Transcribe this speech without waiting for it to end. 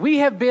We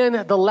have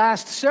been the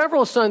last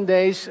several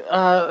Sundays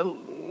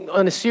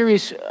on a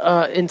series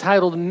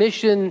entitled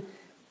Mission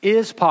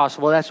is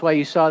Possible. That's why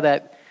you saw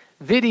that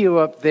video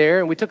up there.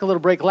 And we took a little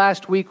break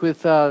last week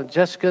with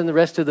Jessica and the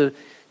rest of the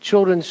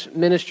children's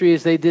ministry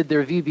as they did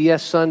their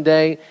VBS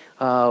Sunday.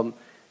 So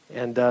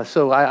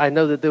I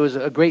know that there was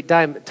a great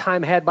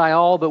time had by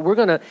all, but we're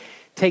going to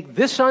take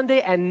this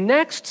Sunday and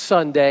next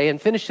Sunday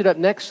and finish it up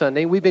next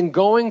Sunday. We've been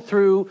going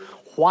through,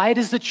 why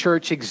does the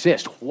church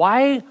exist?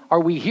 Why are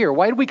we here?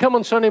 Why do we come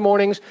on Sunday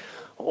mornings?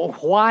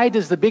 Why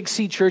does the Big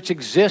C Church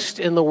exist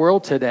in the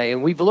world today?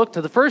 And we've looked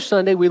at the first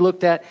Sunday, we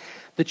looked at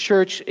the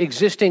church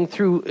existing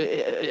through,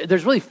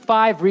 there's really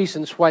 5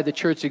 reasons why the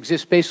church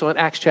exists based on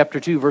Acts chapter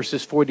 2,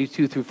 verses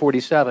 42 through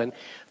 47.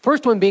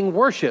 First one being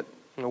worship.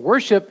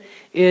 Worship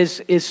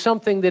is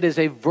something that is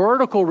a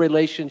vertical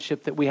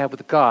relationship that we have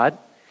with God.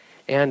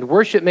 And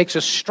worship makes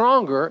us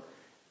stronger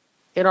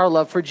in our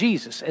love for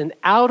Jesus. And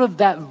out of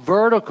that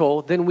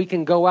vertical, then we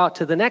can go out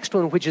to the next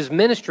one, which is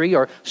ministry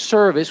or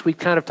service. We've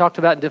kind of talked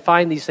about and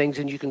defined these things,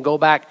 and you can go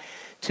back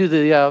to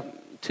the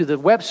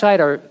website,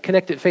 our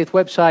Connected Faith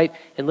website,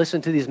 and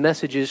listen to these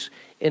messages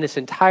in its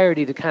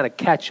entirety to kind of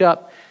catch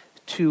up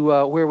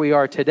to where we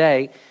are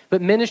today.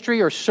 But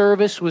ministry or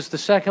service was the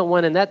second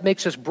one, and that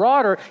makes us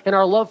broader in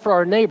our love for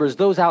our neighbors,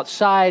 those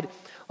outside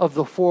of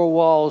the 4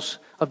 walls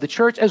of the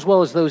church, as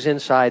well as those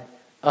inside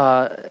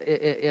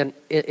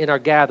in our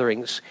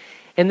gatherings.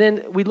 And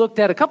then we looked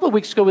at, a couple of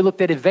weeks ago, we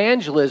looked at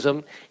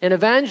evangelism. And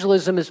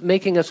evangelism is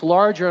making us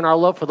larger in our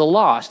love for the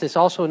lost. It's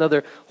also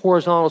another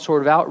horizontal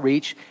sort of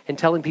outreach and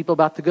telling people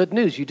about the good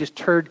news. You just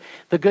heard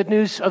the good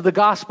news of the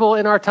gospel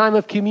in our time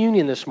of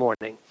communion this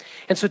morning.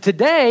 And so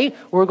today,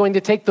 we're going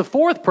to take the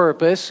 4th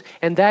purpose,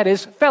 and that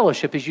is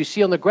fellowship. As you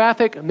see on the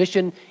graphic,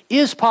 mission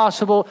is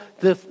possible,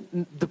 the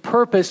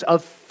purpose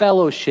of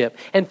fellowship.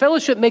 And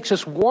fellowship makes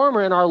us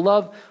warmer in our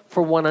love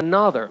for one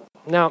another.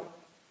 Now,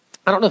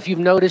 I don't know if you've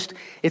noticed,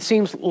 it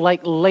seems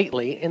like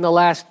lately, in the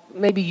last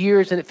maybe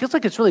years, and it feels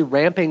like it's really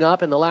ramping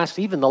up in the last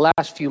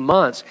few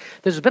months,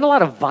 there's been a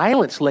lot of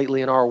violence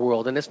lately in our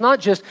world. And it's not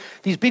just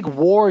these big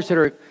wars that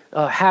are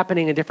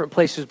happening in different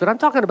places, but I'm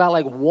talking about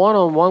like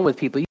one-on-one with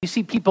people. You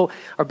see people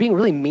are being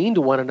really mean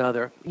to one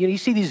another. You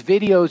see these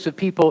videos of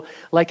people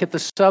like at the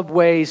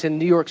subways in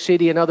New York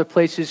City and other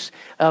places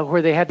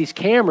where they have these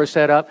cameras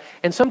set up,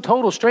 and some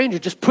total stranger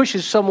just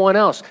pushes someone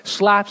else,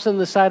 slaps them in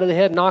the side of the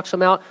head, knocks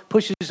them out,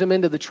 pushes them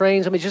into the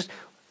trains. I mean, just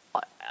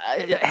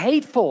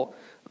hateful,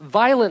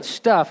 violent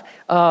stuff.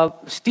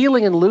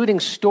 Stealing and looting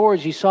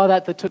stores. You saw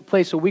that took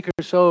place a week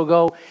or so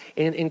ago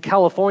in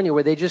California,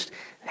 where they just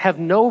have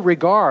no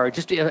regard,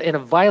 just in a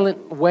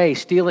violent way,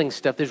 stealing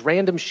stuff. There's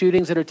random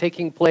shootings that are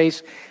taking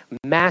place,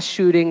 mass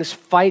shootings,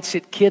 fights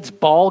at kids'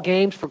 ball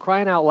games, for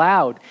crying out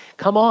loud.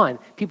 Come on.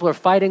 People are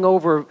fighting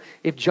over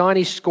if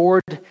Johnny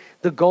scored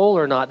the goal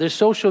or not. There's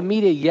social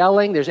media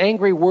yelling. There's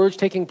angry words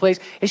taking place.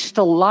 It's just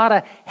a lot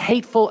of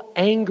hateful,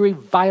 angry,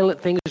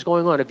 violent things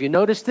going on. Have you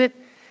noticed it?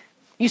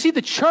 You see,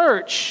 the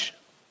church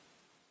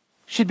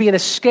should be an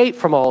escape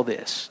from all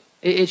this.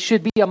 It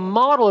should be a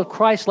model of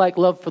Christ-like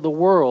love for the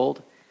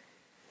world.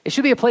 It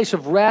should be a place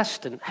of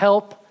rest and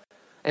help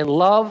and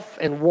love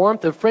and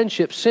warmth of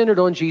friendship centered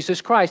on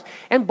Jesus Christ.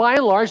 And by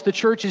and large, the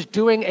church is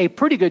doing a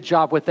pretty good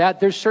job with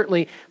that. There's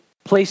certainly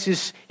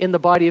places in the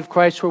body of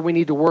Christ where we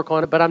need to work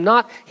on it, but I'm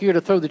not here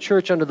to throw the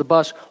church under the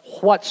bus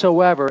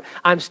whatsoever.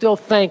 I'm still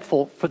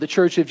thankful for the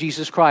Church of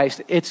Jesus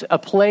Christ. It's a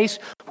place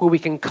where we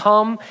can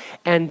come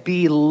and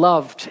be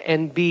loved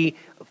and be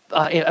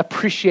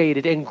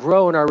appreciated and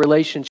grow in our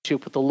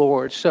relationship with the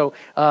Lord. So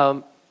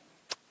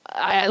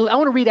I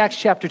want to read Acts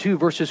chapter 2,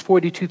 verses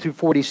 42 through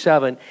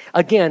 47.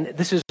 Again,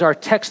 this is our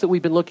text that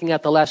we've been looking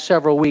at the last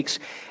several weeks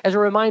as a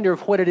reminder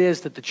of what it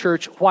is that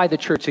why the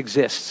church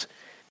exists.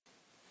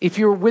 If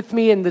you're with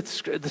me, and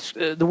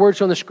the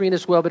words are on the screen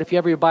as well, but if you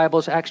have your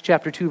Bibles, Acts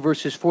chapter 2,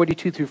 verses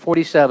 42 through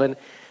 47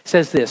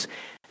 says this: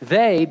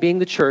 They, being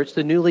the church,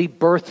 the newly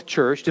birthed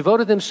church,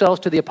 devoted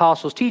themselves to the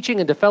apostles' teaching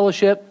and to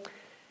fellowship,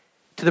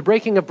 to the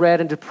breaking of bread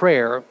and to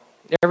prayer.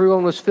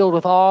 Everyone was filled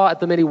with awe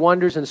at the many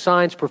wonders and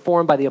signs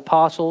performed by the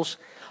apostles.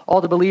 All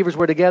the believers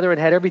were together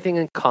and had everything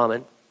in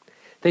common.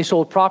 They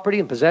sold property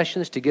and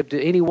possessions to give to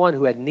anyone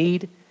who had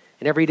need,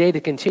 and every day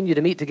they continued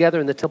to meet together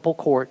in the temple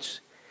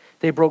courts.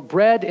 They broke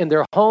bread in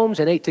their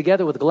homes and ate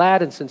together with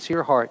glad and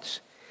sincere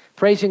hearts,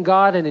 praising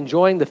God and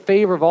enjoying the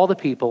favor of all the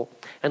people.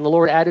 And the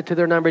Lord added to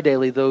their number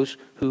daily those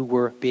who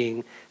were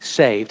being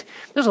saved.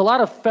 There's a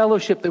lot of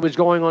fellowship that was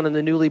going on in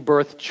the newly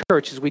birthed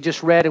church, as we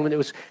just read, and when it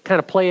was kind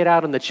of play it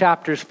out in the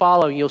chapters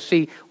following, you'll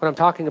see what I'm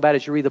talking about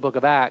as you read the book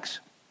of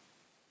Acts.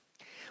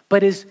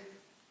 But is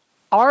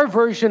our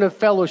version of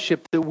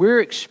fellowship that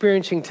we're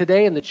experiencing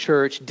today in the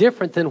church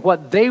different than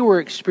what they were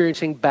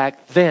experiencing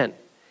back then?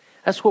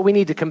 That's what we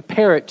need to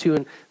compare it to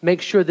and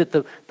make sure that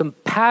the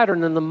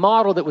pattern and the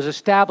model that was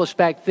established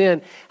back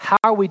then, how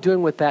are we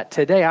doing with that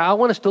today? I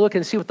want us to look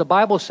and see what the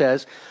Bible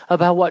says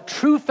about what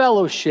true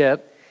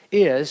fellowship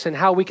is and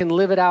how we can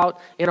live it out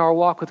in our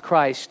walk with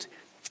Christ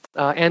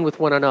and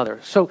with one another.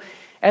 So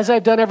as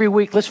I've done every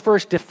week, let's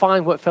first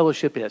define what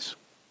fellowship is.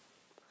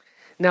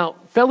 Now,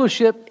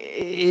 fellowship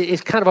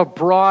is kind of a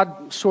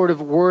broad sort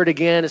of word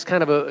again.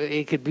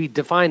 It could be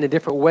defined in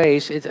different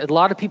ways. It's a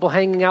lot of people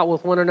hanging out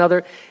with one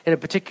another in a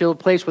particular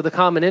place with a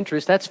common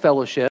interest. That's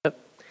fellowship.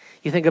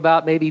 You think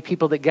about maybe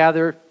people that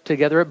gather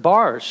together at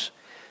bars,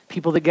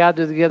 people that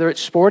gather together at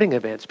sporting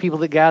events, people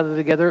that gather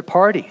together at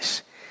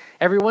parties.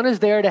 Everyone is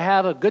there to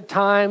have a good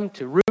time,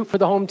 to root for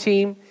the home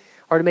team,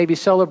 or to maybe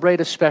celebrate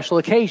a special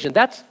occasion.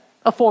 That's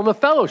a form of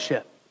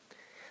fellowship.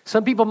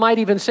 Some people might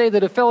even say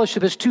that a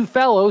fellowship is two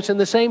fellows in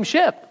the same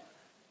ship.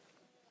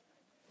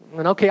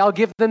 And okay, I'll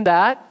give them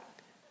that.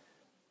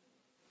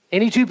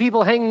 Any two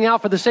people hanging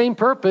out for the same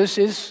purpose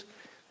is,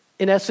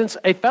 in essence,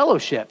 a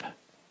fellowship.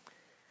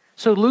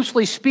 So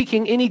loosely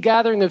speaking, any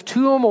gathering of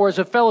two or more is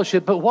a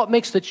fellowship, but what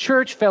makes the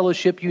church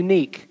fellowship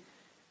unique?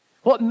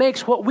 What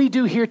makes what we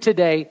do here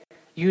today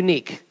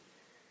unique?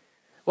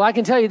 Well, I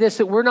can tell you this,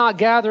 that we're not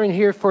gathering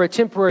here for a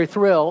temporary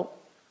thrill.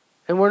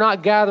 And we're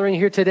not gathering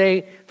here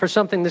today for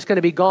something that's going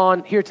to be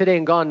gone here today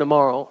and gone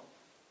tomorrow.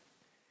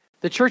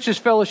 The church's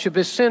fellowship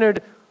is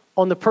centered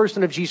on the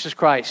person of Jesus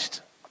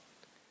Christ,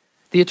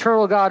 the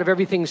eternal God of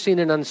everything seen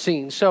and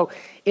unseen. So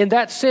in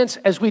that sense,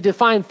 as we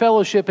define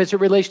fellowship as it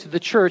relates to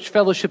the church,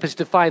 fellowship is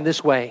defined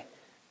this way.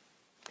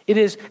 It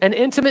is an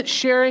intimate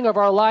sharing of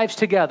our lives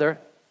together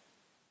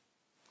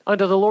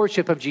under the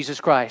lordship of Jesus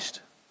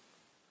Christ.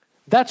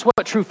 That's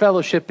what true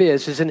fellowship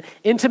is an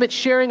intimate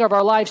sharing of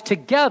our lives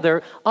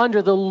together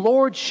under the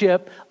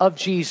lordship of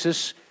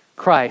Jesus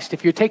Christ.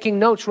 If you're taking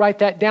notes, write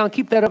that down.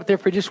 Keep that up there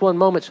for just one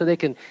moment so they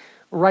can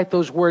write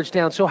those words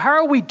down. So how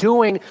are we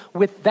doing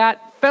with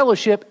that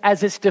fellowship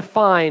as it's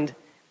defined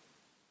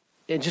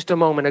in just a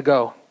moment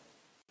ago?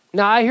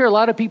 Now, I hear a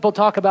lot of people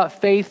talk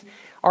about faith,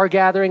 our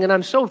gathering, and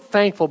I'm so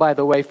thankful, by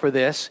the way, for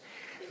this,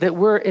 that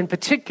we're in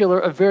particular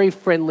a very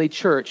friendly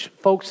church.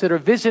 Folks that are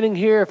visiting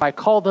here, if I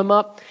call them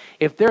up,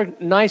 if they're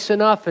nice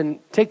enough and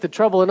take the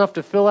trouble enough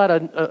to fill out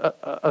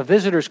a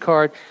visitor's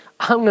card,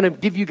 I'm going to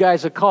give you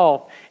guys a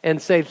call and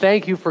say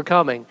thank you for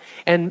coming.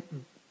 And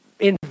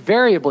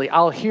invariably,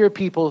 I'll hear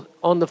people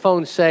on the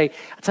phone say,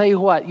 I'll tell you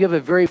what, you have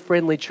a very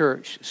friendly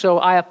church. So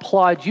I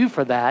applaud you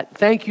for that.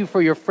 Thank you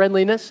for your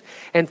friendliness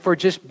and for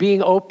just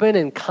being open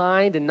and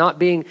kind and not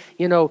being,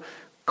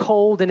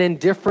 cold and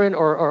indifferent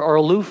or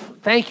aloof.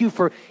 Thank you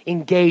for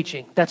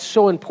engaging. That's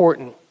so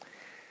important.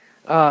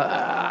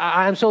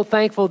 I'm so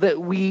thankful that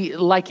we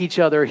like each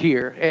other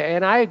here.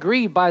 And I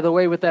agree, by the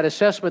way, with that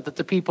assessment that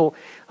the people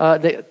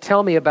that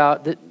tell me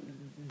about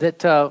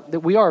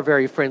that we are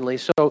very friendly.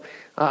 So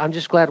I'm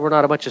just glad we're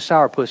not a bunch of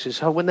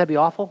sourpusses. Wouldn't that be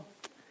awful?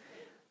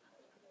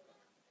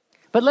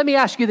 But let me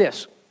ask you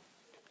this.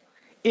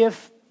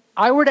 If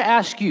I were to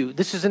ask you,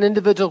 this is an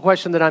individual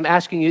question that I'm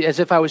asking you as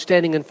if I was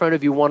standing in front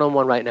of you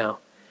one-on-one right now.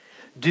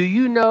 Do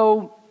you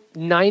know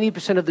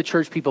 90% of the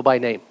church people by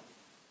name?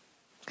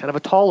 Kind of a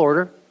tall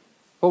order.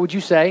 What would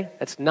you say?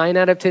 That's 9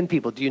 out of 10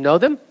 people. Do you know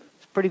them?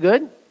 It's pretty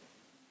good.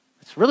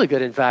 It's really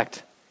good, in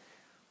fact.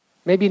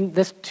 Maybe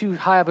that's too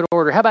high of an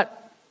order. How about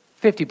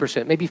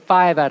 50%? Maybe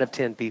 5 out of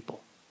 10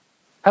 people.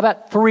 How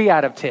about 3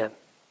 out of 10?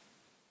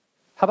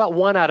 How about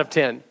 1 out of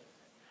 10?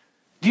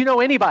 Do you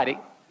know anybody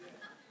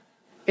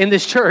in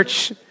this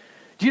church?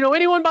 Do you know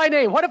anyone by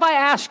name? What if I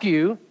ask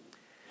you,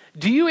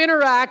 do you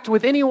interact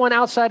with anyone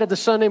outside of the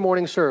Sunday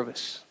morning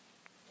service?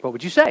 What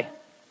would you say?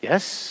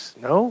 Yes?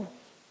 No?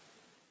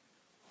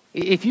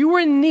 If you were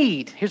in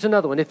need, here's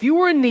another one. If you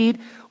were in need,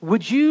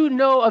 would you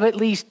know of at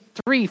least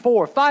 3,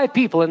 4, 5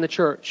 people in the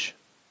church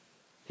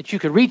that you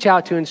could reach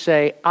out to and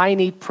say, I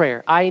need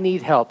prayer, I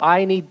need help,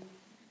 I need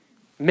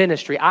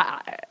ministry?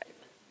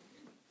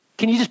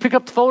 Can you just pick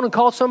up the phone and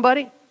call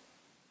somebody?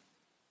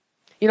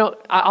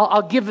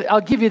 I'll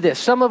give you this.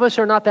 Some of us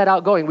are not that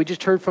outgoing. We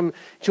just heard from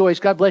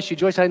Joyce. God bless you,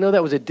 Joyce. I know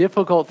that was a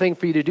difficult thing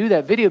for you to do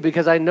that video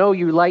because I know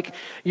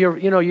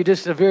you're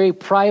just a very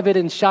private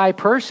and shy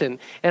person.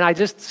 And I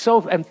just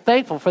so am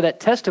thankful for that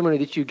testimony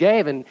that you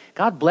gave. And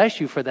God bless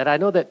you for that. I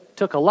know that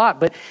took a lot.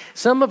 But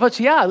some of us,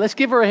 let's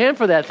give her a hand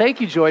for that. Thank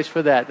you, Joyce,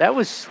 for that. That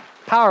was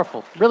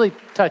powerful, really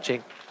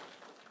touching.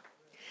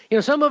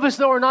 Some of us,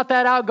 though, are not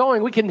that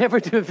outgoing. We can never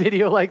do a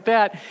video like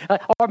that.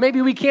 Or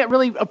maybe we can't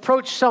really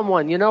approach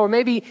someone, or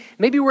maybe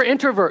we're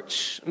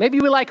introverts. Maybe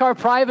we like our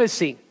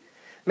privacy.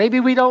 Maybe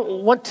we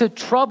don't want to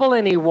trouble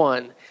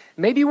anyone.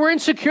 Maybe we're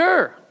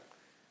insecure.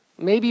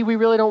 Maybe we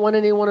really don't want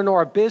anyone to know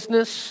our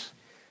business,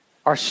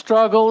 our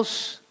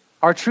struggles,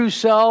 our true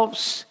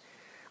selves.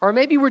 Or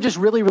maybe we're just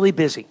really, really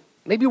busy.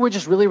 Maybe we're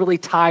just really, really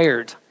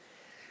tired.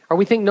 Or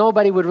we think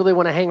nobody would really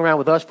want to hang around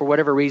with us for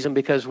whatever reason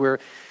because we're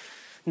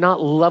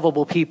not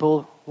lovable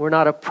people, we're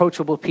not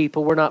approachable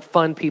people, we're not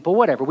fun people,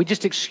 whatever. We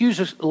just excuse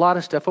a lot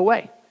of stuff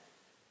away.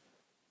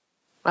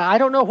 I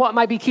don't know what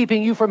might be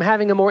keeping you from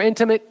having a more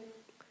intimate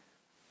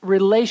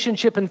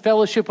relationship and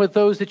fellowship with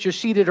those that you're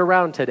seated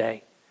around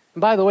today.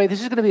 And by the way,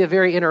 this is going to be a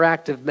very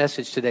interactive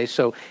message today,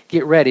 so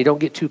get ready, don't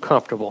get too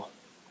comfortable.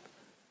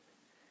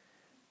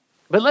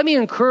 But let me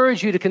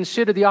encourage you to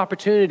consider the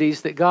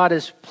opportunities that God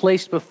has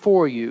placed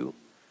before you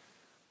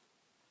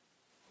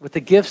with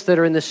the gifts that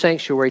are in the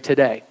sanctuary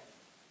today.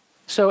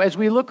 So as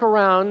we look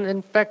around,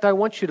 in fact, I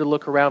want you to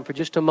look around for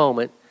just a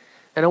moment,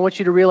 and I want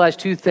you to realize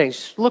two things.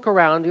 Just look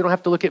around. You don't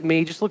have to look at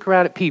me. Just look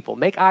around at people.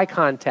 Make eye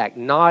contact.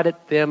 Nod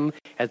at them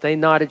as they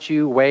nod at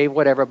you, wave,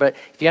 whatever. But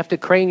if you have to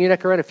crane your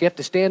neck around, if you have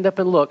to stand up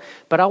and look.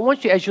 But I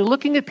want you, as you're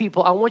looking at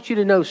people, I want you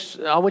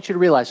to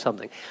realize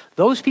something.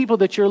 Those people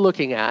that you're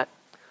looking at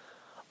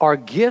are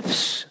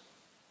gifts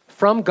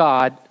from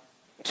God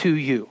to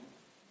you.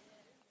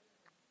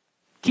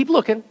 Keep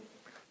looking,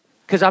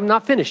 because I'm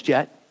not finished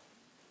yet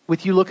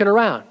with you looking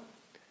around.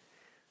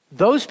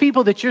 Those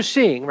people that you're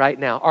seeing right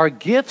now are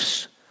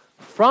gifts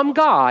from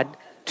God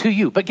to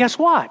you. But guess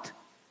what?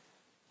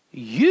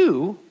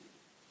 You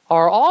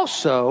are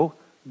also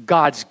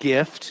God's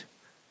gift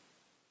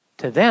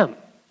to them.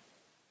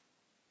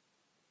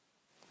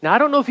 Now, I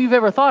don't know if you've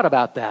ever thought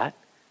about that,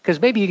 because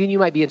maybe again you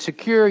might be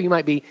insecure, you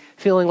might be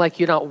feeling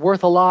like you're not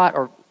worth a lot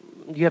or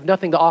you have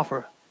nothing to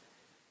offer.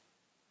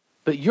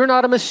 But you're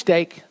not a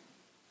mistake.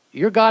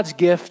 You're God's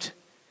gift,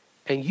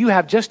 and you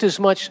have just as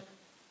much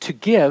to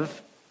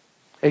give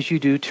as you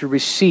do to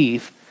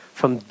receive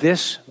from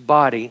this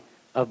body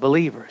of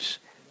believers.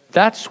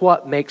 That's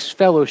what makes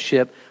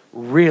fellowship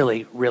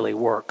really, really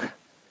work.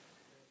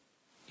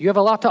 You have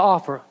a lot to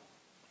offer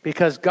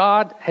because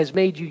God has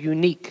made you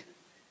unique,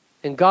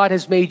 and God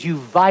has made you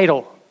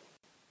vital,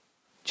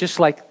 just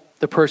like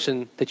the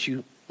person that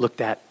you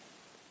looked at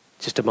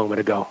just a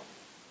moment ago.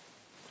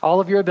 All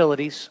of your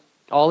abilities,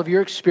 all of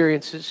your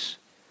experiences,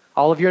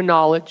 all of your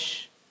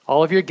knowledge,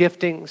 all of your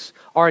giftings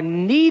are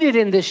needed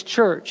in this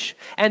church,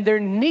 and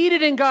they're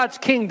needed in God's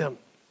kingdom.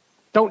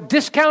 Don't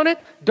discount it,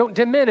 don't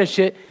diminish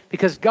it,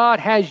 because God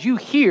has you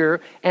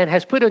here and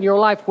has put in your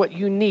life what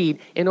you need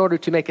in order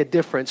to make a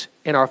difference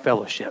in our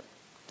fellowship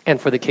and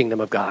for the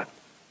kingdom of God.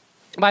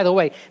 By the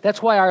way,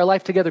 that's why our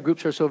Life Together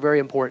groups are so very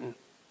important.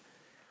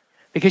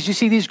 Because you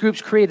see, these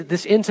groups created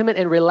this intimate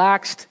and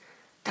relaxed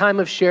time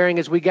of sharing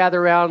as we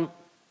gather around.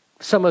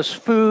 Some of us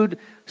food,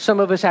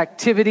 some of us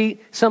activity,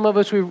 some of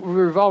us we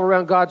revolve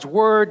around God's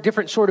word,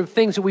 different sort of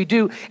things that we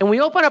do. And we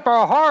open up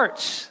our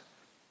hearts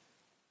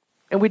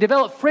and we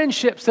develop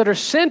friendships that are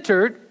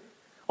centered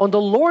on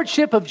the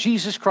lordship of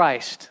Jesus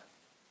Christ.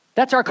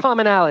 That's our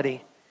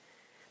commonality.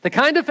 The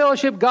kind of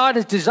fellowship God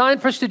has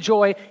designed for us to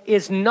enjoy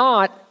is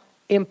not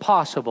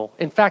impossible.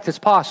 In fact, it's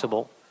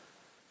possible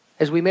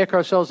as we make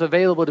ourselves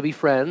available to be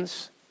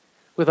friends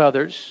with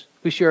others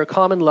who share a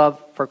common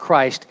love for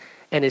Christ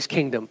and His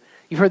kingdom.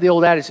 You've heard the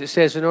old adage that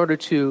says, in order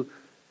to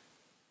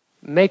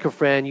make a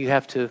friend, you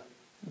have to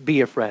be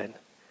a friend.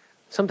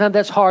 Sometimes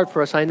that's hard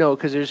for us, I know,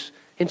 because there's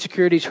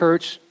insecurities,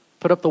 hurts,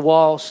 put up the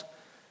walls.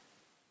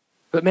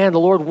 But man, the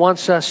Lord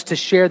wants us to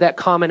share that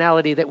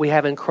commonality that we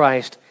have in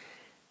Christ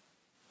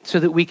so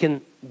that we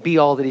can be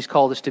all that He's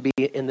called us to be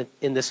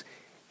in this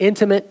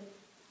intimate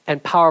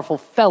and powerful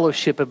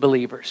fellowship of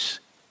believers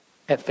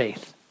at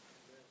faith.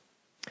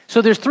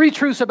 So there's three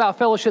truths about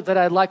fellowship that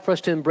I'd like for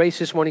us to embrace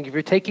this morning. If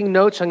you're taking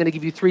notes, I'm going to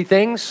give you three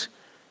things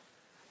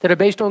that are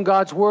based on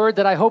God's word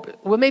that I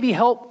hope will maybe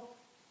help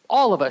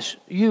all of us,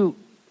 you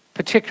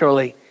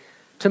particularly,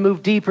 to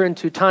move deeper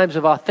into times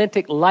of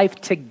authentic life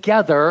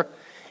together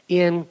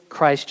in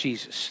Christ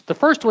Jesus. The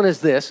first one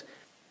is this: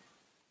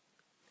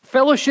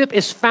 fellowship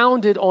is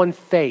founded on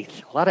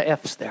faith. A lot of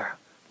F's there.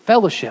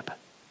 Fellowship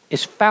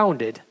is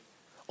founded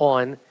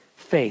on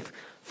faith.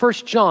 1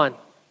 John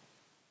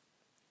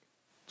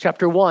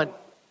chapter 1,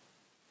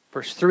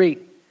 verse 3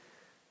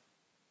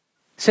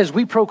 says,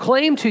 "We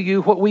proclaim to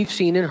you what we've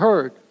seen and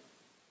heard,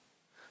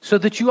 so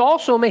that you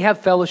also may have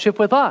fellowship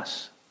with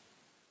us.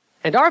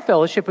 And our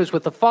fellowship is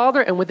with the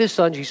Father and with His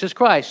Son, Jesus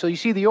Christ." So you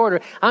see the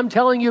order. I'm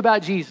telling you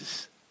about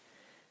Jesus.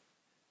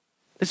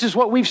 This is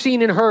what we've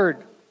seen and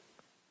heard,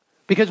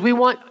 because we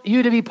want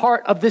you to be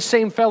part of this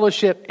same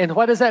fellowship. And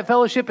what is that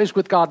fellowship? It's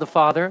with God the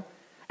Father,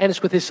 and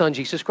it's with His Son,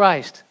 Jesus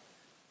Christ.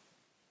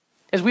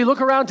 As we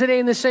look around today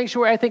in this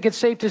sanctuary, I think it's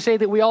safe to say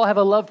that we all have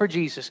a love for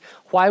Jesus.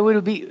 Why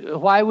would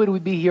we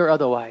be here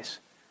otherwise?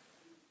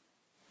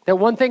 That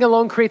one thing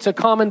alone creates a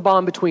common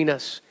bond between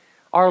us.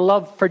 Our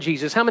love for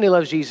Jesus. How many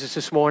loves Jesus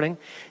this morning?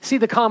 See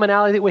the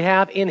commonality that we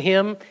have in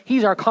Him?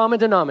 He's our common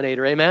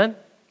denominator. Amen?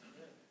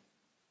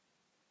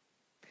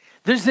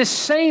 There's this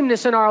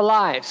sameness in our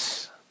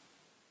lives.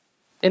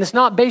 And it's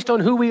not based on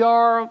who we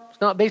are.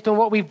 It's not based on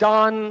what we've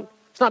done.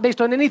 It's not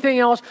based on anything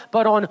else,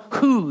 but on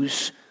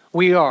whose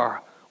we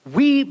are.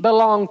 We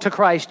belong to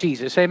Christ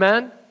Jesus.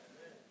 Amen?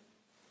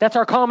 That's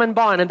our common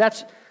bond. And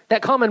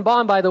that common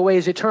bond, by the way,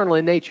 is eternal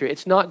in nature.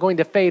 It's not going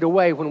to fade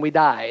away when we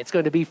die. It's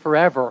going to be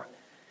forever.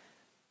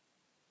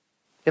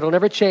 It'll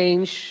never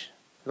change.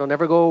 It'll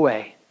never go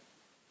away.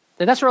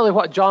 And that's really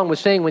what John was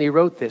saying when he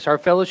wrote this. Our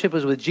fellowship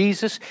is with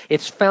Jesus.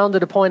 It's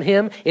founded upon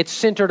Him. It's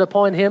centered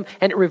upon Him.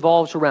 And it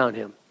revolves around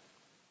Him.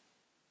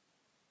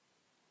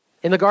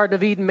 In the Garden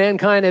of Eden,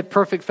 mankind had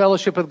perfect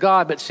fellowship with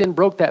God, but sin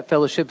broke that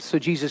fellowship, so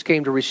Jesus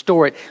came to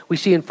restore it. We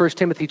see in 1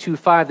 Timothy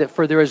 2:5 that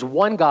for there is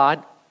one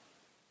God,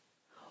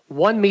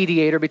 one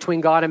mediator between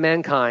God and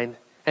mankind,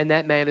 and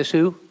that man is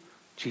who?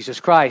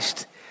 Jesus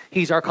Christ.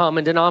 He's our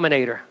common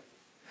denominator.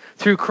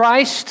 Through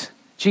Christ,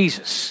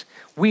 Jesus,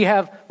 We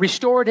have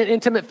restored an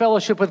intimate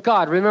fellowship with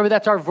God. Remember,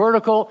 that's our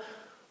vertical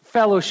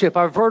fellowship,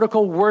 our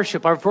vertical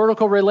worship, our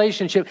vertical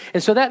relationship.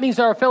 And so that means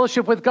that our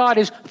fellowship with God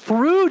is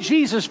through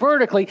Jesus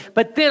vertically,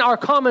 but then our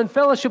common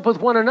fellowship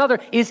with one another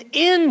is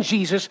in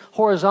Jesus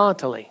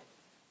horizontally.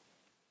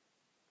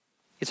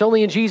 It's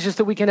only in Jesus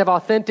that we can have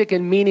authentic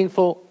and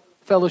meaningful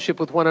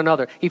fellowship with one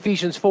another.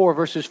 Ephesians 4,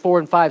 verses 4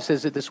 and 5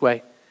 says it this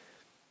way.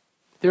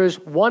 There is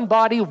one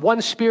body,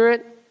 one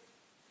Spirit,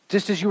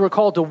 just as you were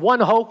called to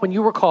one hope when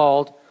you were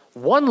called,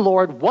 one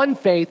Lord, one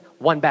faith,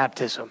 one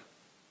baptism.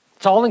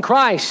 It's all in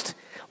Christ.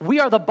 We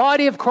are the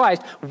body of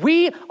Christ.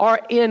 We are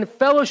in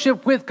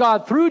fellowship with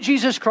God through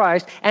Jesus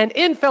Christ and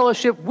in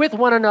fellowship with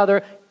one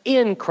another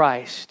in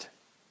Christ.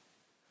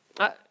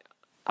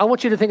 I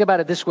want you to think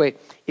about it this way.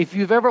 If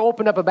you've ever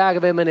opened up a bag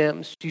of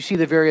M&Ms, you see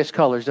the various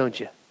colors, don't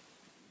you?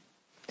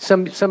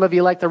 Some of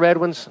you like the red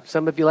ones.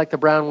 Some of you like the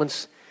brown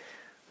ones.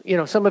 You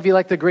know, some of you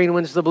like the green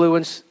ones, the blue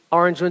ones,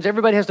 orange ones.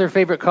 Everybody has their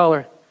favorite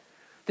color.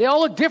 They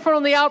all look different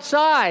on the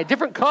outside,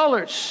 different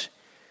colors.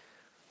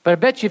 But I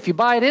bet you if you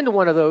bite into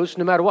one of those,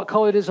 no matter what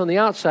color it is on the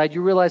outside,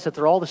 you realize that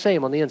they're all the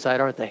same on the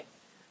inside, aren't they?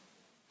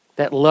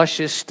 That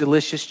luscious,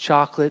 delicious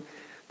chocolate,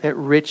 that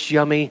rich,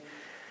 yummy,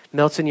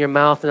 melts in your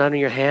mouth and on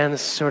your hands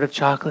sort of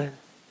chocolate.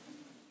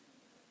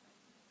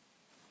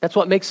 That's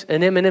what makes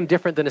an M&M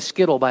different than a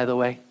Skittle, by the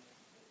way.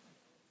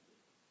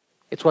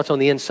 It's what's on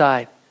the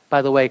inside.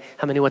 By the way,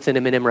 how many wants an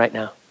M&M right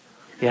now?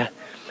 Yeah.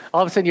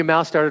 All of a sudden your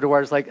mouth started to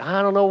water. It's like,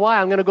 I don't know why.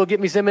 I'm going to go get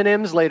me some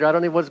M&Ms later. I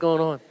don't know what's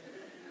going on.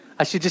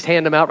 I should just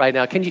hand them out right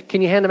now. Can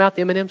you hand them out,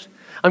 the M&Ms?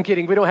 I'm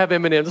kidding. We don't have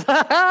M&Ms.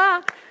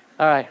 All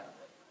right.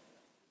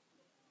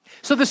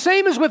 So the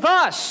same is with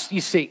us,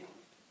 you see.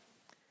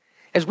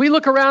 As we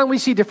look around, we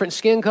see different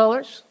skin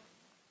colors.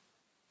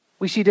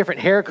 We see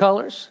different hair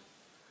colors.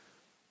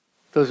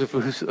 Those of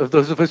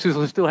us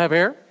who still have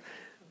hair.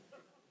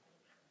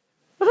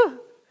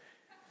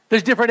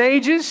 There's different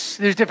ages.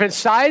 There's different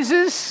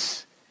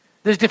sizes.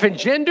 There's different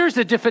genders.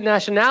 There's different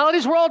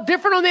nationalities. We're all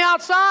different on the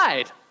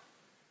outside.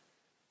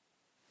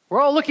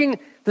 We're all looking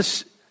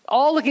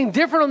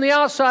different on the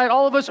outside.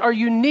 All of us are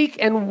unique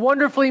and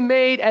wonderfully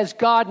made as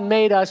God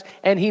made us,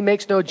 and He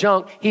makes no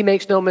junk. He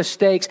makes no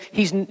mistakes.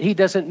 He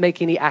doesn't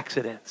make any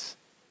accidents.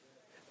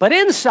 But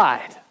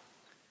inside,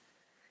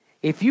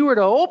 if you were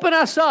to open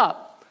us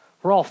up,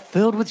 we're all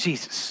filled with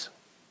Jesus.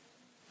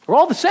 We're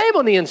all the same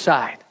on the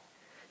inside.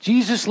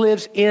 Jesus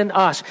lives in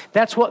us.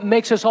 That's what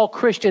makes us all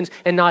Christians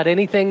and not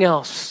anything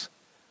else.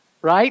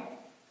 Right?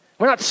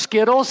 We're not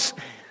Skittles.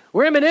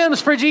 We're M&Ms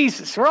for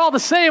Jesus. We're all the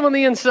same on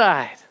the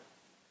inside.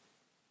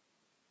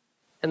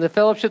 And the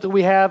fellowship that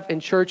we have in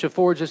church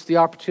affords us the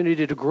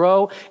opportunity to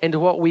grow into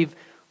what we've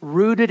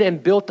rooted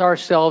and built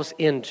ourselves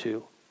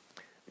into.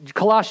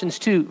 Colossians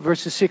 2,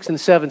 verses 6 and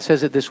 7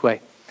 says it this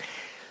way.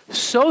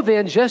 So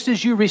then, just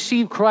as you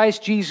receive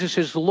Christ Jesus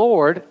as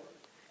Lord,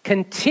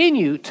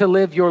 continue to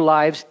live your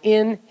lives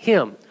in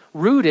Him,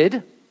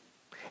 rooted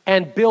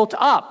and built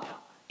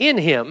up in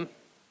Him,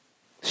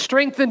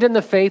 strengthened in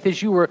the faith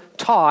as you were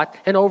taught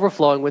and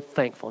overflowing with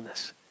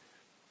thankfulness.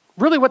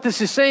 Really what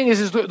this is saying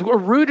is we're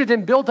rooted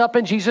and built up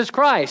in Jesus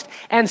Christ.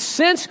 And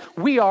since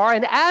we are,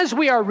 and as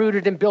we are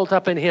rooted and built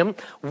up in Him,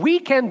 we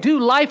can do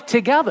life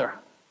together,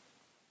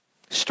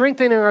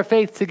 strengthening our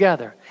faith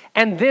together,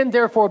 and then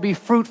therefore be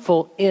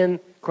fruitful in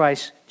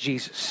Christ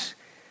Jesus.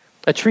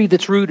 A tree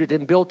that's rooted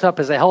and built up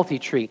is a healthy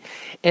tree,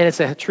 and it's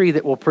a tree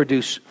that will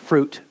produce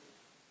fruit.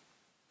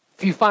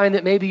 If you find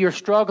that maybe you're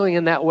struggling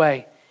in that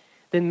way,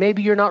 then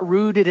maybe you're not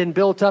rooted and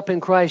built up in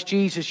Christ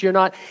Jesus. You're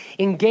not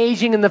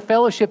engaging in the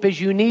fellowship as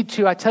you need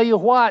to. I tell you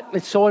what,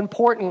 it's so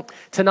important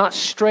to not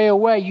stray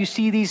away. You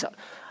see these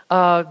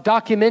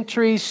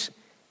documentaries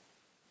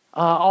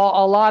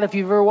a lot. If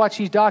you've ever watched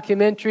these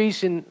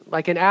documentaries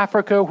in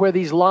Africa where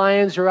these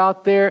lions are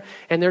out there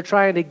and they're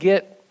trying to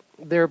get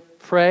their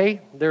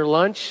prey, their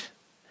lunch.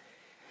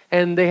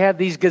 And they have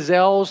these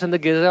gazelles, and the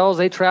gazelles,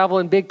 they travel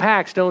in big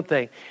packs, don't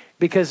they?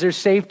 Because there's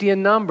safety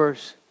in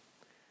numbers.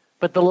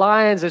 But the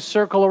lions that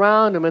circle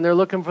around them, and they're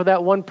looking for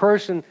that one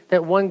person,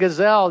 that one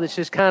gazelle that's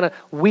just kind of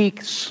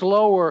weak,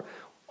 slower,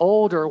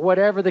 older,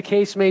 whatever the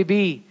case may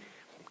be.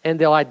 And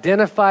they'll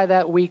identify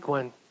that weak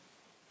one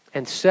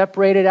and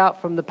separate it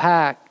out from the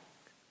pack.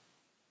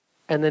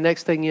 And the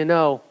next thing you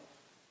know,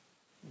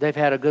 they've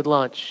had a good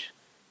lunch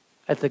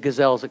at the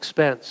gazelle's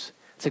expense.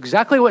 It's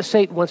exactly what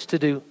Satan wants to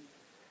do.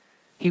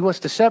 He wants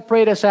to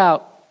separate us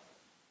out.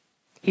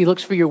 He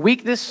looks for your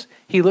weakness.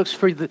 He looks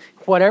for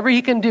whatever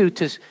he can do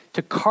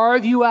to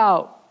carve you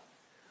out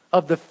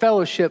of the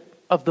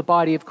fellowship of the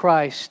body of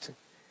Christ.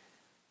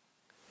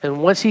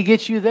 And once he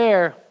gets you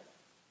there,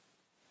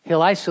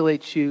 he'll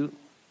isolate you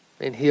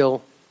and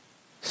he'll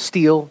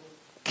steal,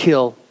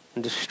 kill,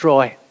 and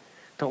destroy.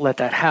 Don't let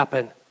that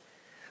happen.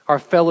 Our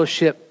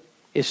fellowship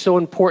is so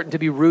important to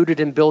be rooted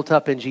and built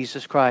up in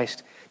Jesus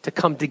Christ, to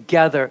come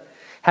together,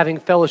 having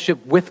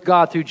fellowship with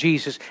God through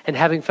Jesus and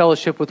having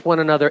fellowship with one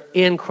another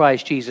in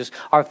Christ Jesus.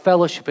 Our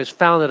fellowship is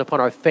founded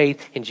upon our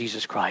faith in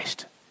Jesus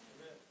Christ.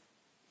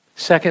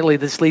 Secondly,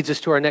 this leads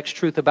us to our next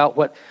truth about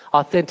what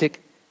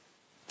authentic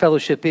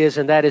fellowship is,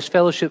 and that is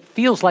fellowship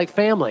feels like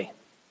family.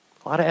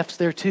 A lot of F's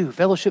there too.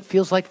 Fellowship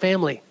feels like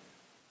family.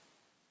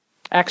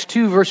 Acts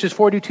 2, verses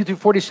 42 through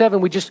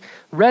 47, we just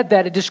read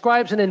that. It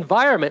describes an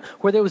environment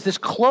where there was this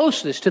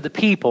closeness to the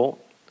people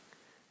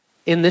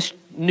in this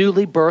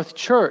newly birthed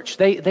church.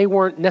 They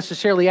weren't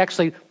necessarily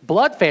actually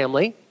blood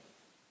family,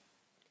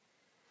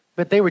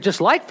 but they were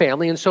just like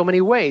family in so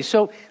many ways.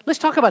 So let's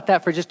talk about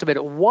that for just a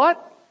minute. What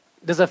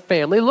does a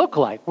family look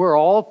like? We're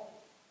all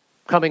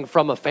coming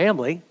from a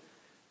family.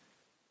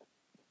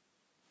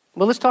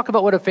 Well, let's talk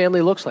about what a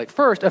family looks like.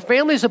 First, a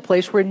family is a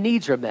place where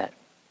needs are met.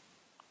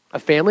 A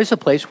family is a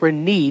place where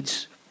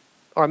needs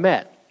are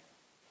met.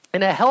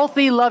 In a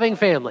healthy, loving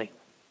family,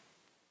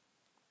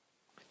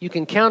 you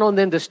can count on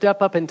them to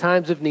step up in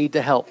times of need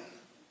to help,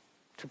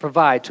 to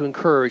provide, to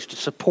encourage, to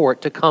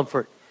support, to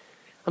comfort.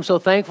 I'm so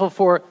thankful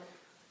for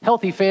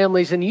healthy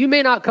families, and you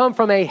may not come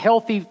from a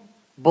healthy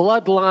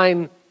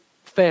bloodline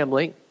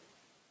family,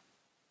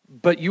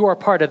 but you are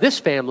part of this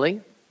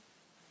family.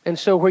 And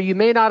so where you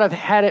may not have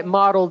had it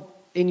modeled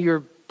in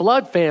your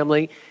blood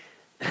family,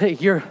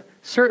 you're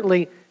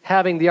certainly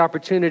having the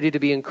opportunity to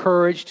be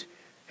encouraged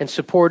and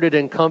supported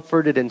and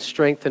comforted and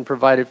strengthened and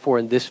provided for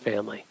in this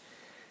family.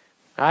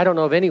 I don't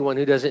know of anyone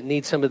who doesn't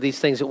need some of these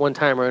things at one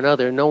time or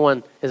another. No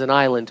one is an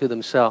island to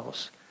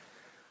themselves.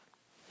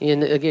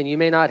 And again, you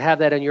may not have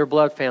that in your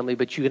blood family,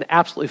 but you can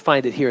absolutely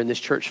find it here in this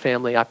church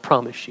family, I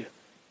promise you.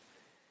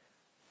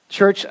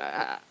 Church,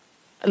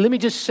 let me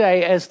just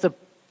say, as the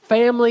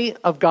family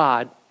of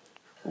God,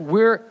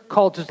 we're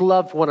called to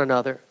love one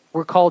another.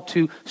 We're called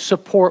to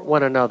support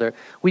one another.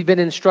 We've been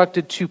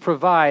instructed to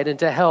provide and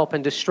to help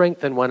and to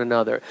strengthen one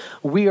another.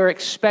 We are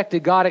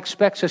expected, God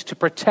expects us to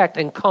protect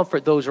and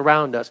comfort those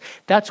around us.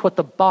 That's what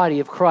the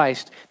body of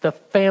Christ, the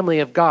family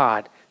of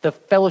God, the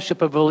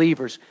fellowship of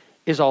believers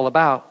is all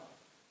about.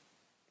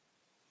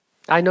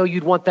 I know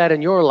you'd want that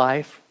in your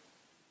life.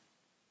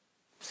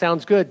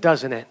 Sounds good,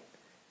 doesn't it?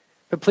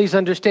 But please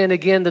understand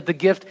again that the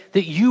gift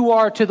that you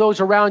are to those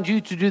around you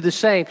to do the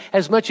same,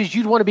 as much as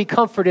you'd want to be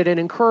comforted and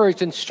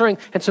encouraged and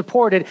strengthened and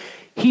supported,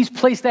 He's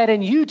placed that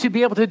in you to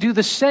be able to do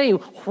the same.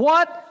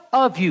 What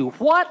of you,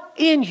 what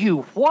in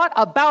you, what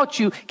about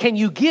you can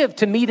you give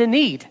to meet a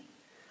need?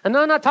 And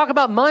I'm not talking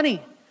about money.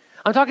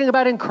 I'm talking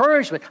about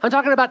encouragement. I'm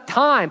talking about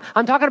time.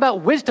 I'm talking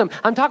about wisdom.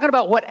 I'm talking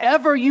about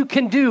whatever you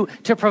can do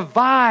to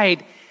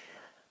provide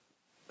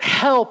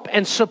help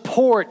and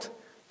support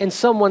in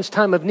someone's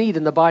time of need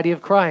in the body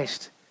of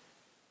Christ.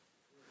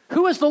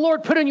 Who has the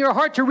Lord put in your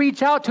heart to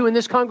reach out to in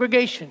this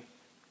congregation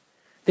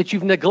that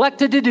you've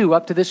neglected to do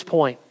up to this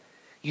point?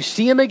 You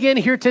see him again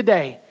here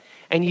today,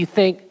 and you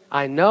think,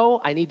 I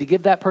know I need to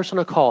give that person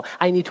a call.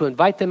 I need to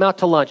invite them out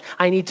to lunch.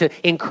 I need to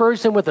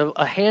encourage them with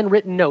a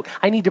handwritten note.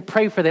 I need to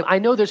pray for them. I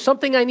know there's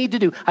something I need to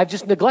do. I've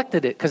just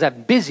neglected it because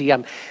I'm busy,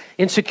 I'm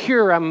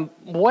insecure, I'm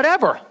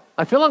whatever.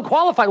 I feel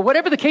unqualified,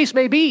 whatever the case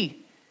may be.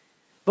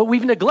 But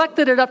we've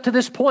neglected it up to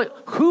this point.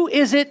 Who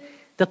is it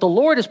that the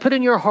Lord has put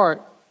in your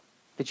heart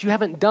that you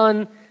haven't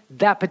done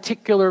that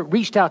particular,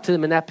 reached out to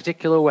them in that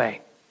particular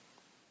way?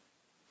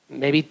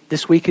 Maybe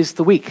this week is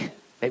the week.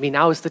 Maybe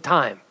now is the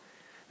time.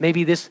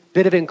 Maybe this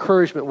bit of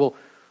encouragement will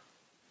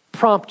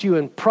prompt you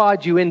and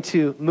prod you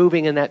into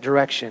moving in that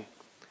direction.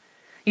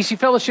 You see,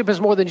 fellowship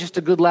is more than just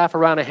a good laugh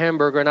around a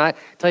hamburger. And I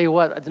tell you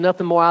what, there's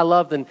nothing more I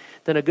love than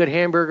a good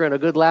hamburger and a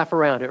good laugh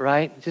around it,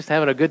 right? Just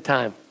having a good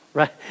time,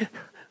 right?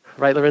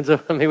 Right, Lorenzo?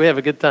 I mean, we have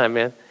a good time,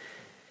 man.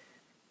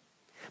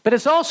 But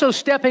it's also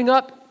stepping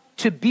up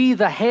to be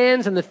the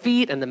hands and the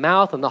feet and the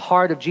mouth and the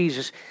heart of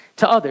Jesus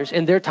to others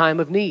in their time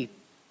of need.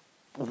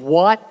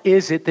 What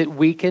is it that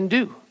we can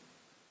do?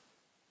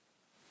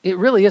 It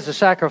really is a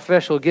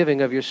sacrificial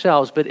giving of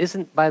yourselves, but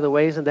isn't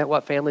that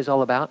what family's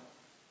all about?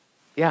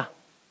 Yeah.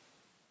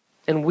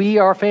 And we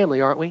are family,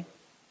 aren't we?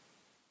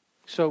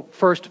 So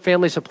first,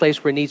 family's a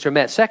place where needs are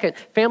met. Second,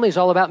 family is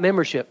all about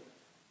membership.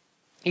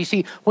 You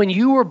see, when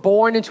you were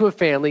born into a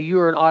family, you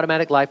are an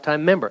automatic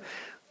lifetime member.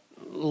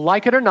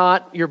 Like it or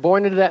not, you're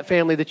born into that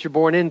family that you're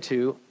born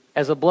into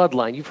as a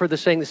bloodline. You've heard the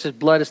saying that says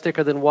blood is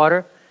thicker than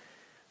water.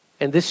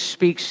 And this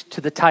speaks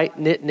to the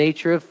tight-knit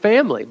nature of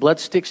family.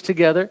 Blood sticks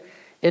together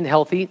in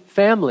healthy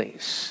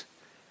families.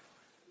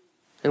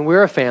 And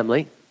we're a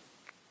family.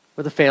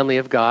 We're the family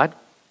of God.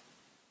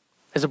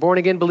 As a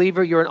born-again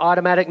believer, you're an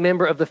automatic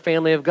member of the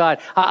family of God.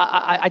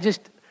 I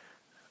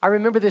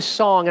remember this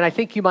song, and I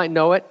think you might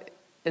know it.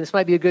 And this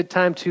might be a good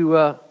time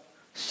to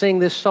sing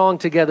this song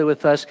together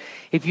with us.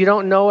 If you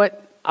don't know it,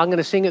 I'm going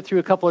to sing it through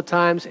a couple of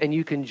times, and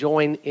you can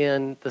join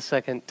in the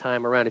second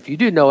time around. If you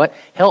do know it,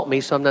 help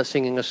me so I'm not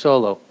singing a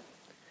solo. It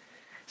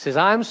says,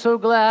 I'm so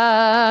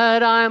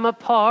glad I'm a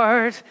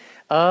part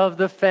of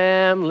the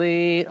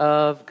family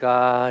of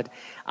God.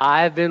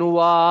 I've been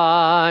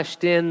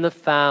washed in the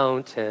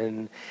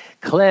fountain,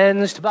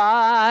 cleansed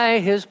by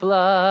his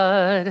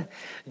blood,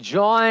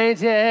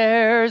 joint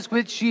heirs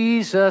with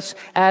Jesus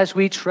as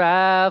we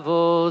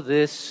travel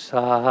this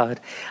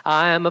sod.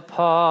 I am a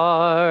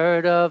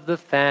part of the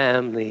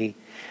family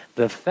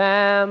The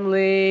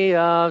family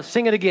of,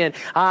 sing it again.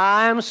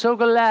 I'm so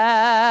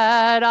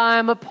glad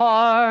I'm a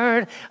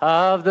part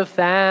of the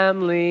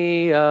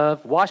family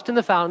of, washed in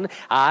the fountain.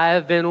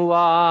 I've been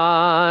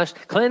washed,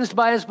 cleansed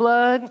by his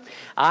blood.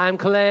 I'm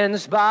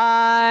cleansed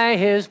by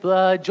his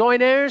blood.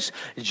 Joint heirs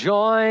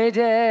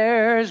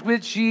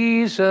with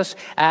Jesus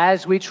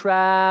as we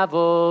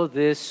travel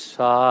this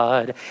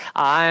sod.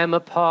 I'm a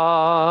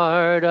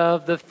part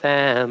of the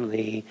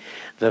family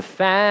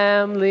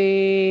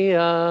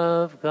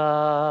of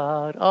God.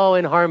 Oh,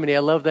 in harmony. I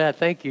love that.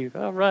 Thank you.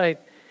 All right.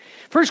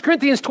 1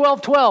 Corinthians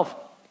 12:12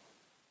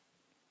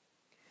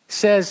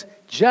 says,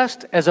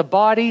 just as a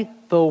body,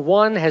 though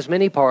one has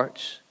many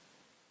parts,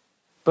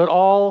 but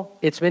all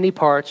its many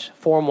parts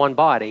form one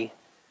body,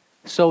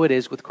 so it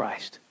is with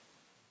Christ.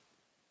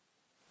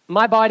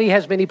 My body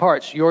has many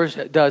parts. Yours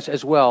does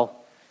as well.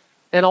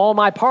 And all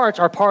my parts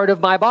are part of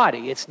my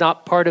body. It's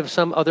not part of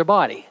some other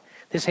body.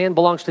 This hand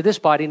belongs to this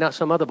body, not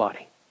some other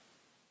body.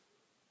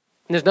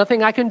 And there's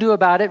nothing I can do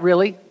about it,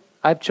 really.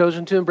 I've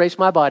chosen to embrace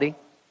my body.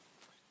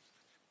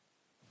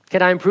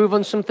 Can I improve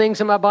on some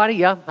things in my body?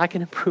 Yeah, I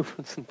can improve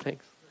on some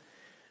things.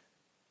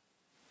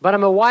 But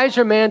I'm a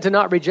wiser man to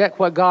not reject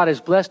what God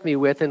has blessed me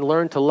with and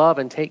learn to love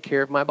and take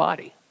care of my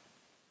body.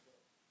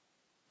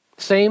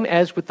 Same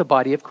as with the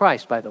body of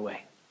Christ, by the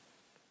way.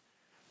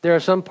 There are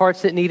some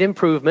parts that need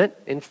improvement.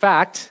 In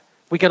fact,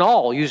 we can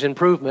all use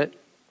improvement.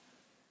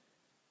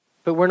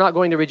 But we're not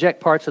going to reject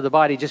parts of the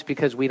body just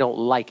because we don't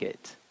like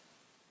it.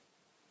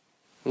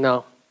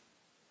 No.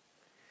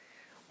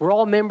 We're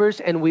all members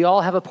and we all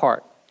have a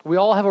part. We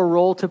all have a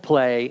role to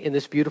play in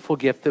this beautiful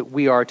gift that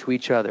we are to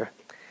each other.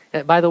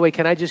 And by the way,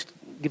 can I just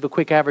give a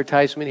quick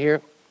advertisement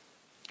here?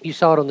 You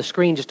saw it on the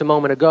screen just a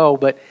moment ago,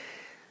 but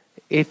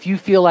if you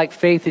feel like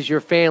Faith is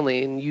your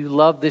family and you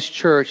love this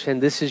church and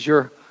this is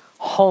your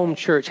home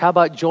church, how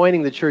about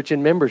joining the church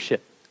in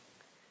membership?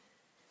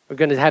 We're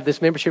going to have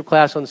this membership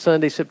class on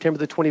Sunday, September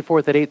the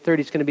 24th at 8:30.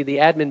 It's going to be the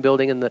admin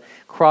building in the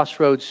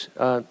Crossroads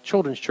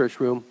Children's Church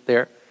room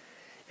there.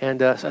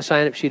 And a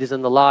sign-up sheet is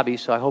in the lobby,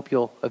 so I hope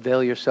you'll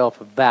avail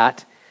yourself of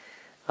that.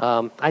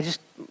 I don't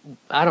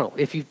know,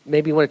 if you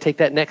maybe want to take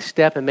that next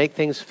step and make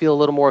things feel a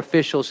little more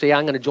official, say,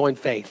 I'm going to join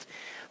Faith.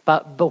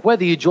 But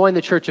whether you join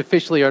the church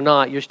officially or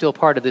not, you're still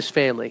part of this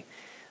family.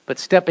 But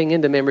stepping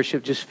into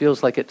membership just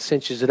feels like it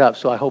cinches it up,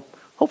 so I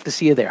hope to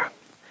see you there.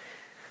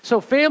 So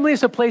family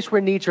is a place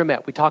where needs are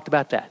met. We talked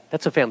about that.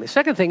 That's a family.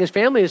 Second thing is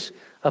family is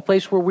a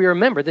place where we are a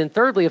member. Then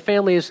thirdly, a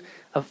family is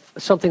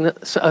something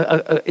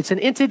that it's an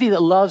entity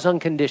that loves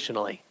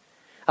unconditionally.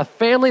 A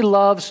family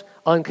loves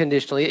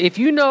unconditionally. If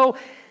you know,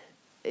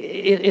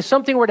 if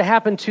something were to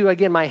happen to,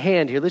 again, my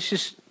hand here,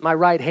 my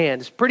right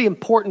hand. It's a pretty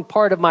important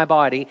part of my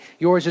body.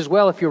 Yours as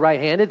well if you're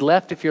right-handed,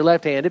 left if you're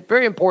left-handed.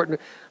 Very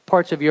important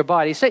parts of your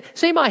body.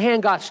 Say my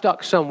hand got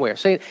stuck somewhere.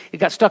 Say it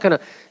got stuck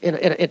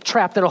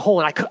trapped in a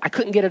hole and I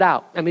couldn't get it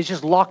out. I mean, it's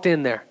just locked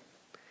in there.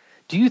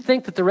 Do you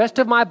think that the rest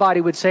of my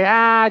body would say,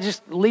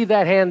 just leave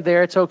that hand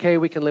there. It's okay.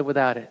 We can live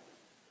without it.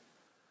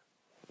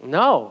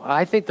 No,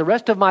 I think the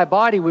rest of my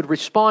body would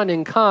respond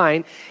in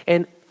kind,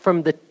 and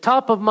from the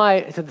tips of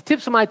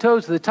my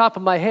toes to the top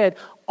of my head,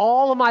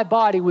 all of my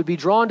body would be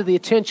drawn to the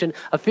attention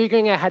of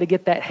figuring out how to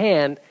get that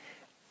hand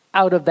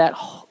out of that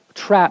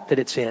trap that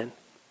it's in.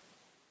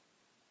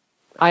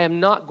 I am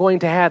not going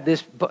to have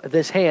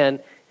this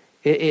hand,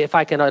 if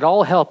I can at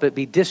all help it,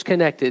 be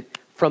disconnected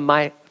from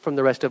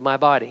the rest of my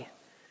body.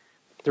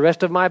 The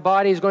rest of my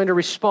body is going to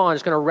respond.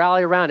 It's going to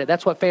rally around it.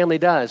 That's what family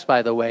does,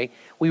 by the way.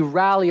 We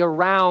rally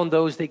around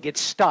those that get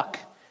stuck.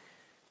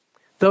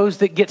 Those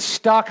that get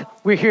stuck,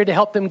 we're here to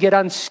help them get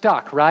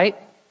unstuck, right?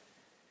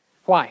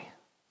 Why?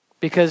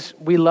 Because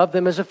we love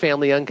them as a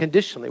family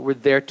unconditionally. We're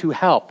there to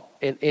help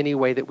in any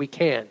way that we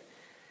can.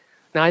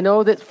 Now, I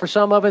know that for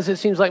some of us, it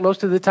seems like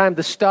most of the time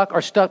the stuck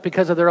are stuck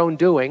because of their own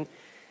doing.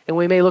 And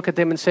we may look at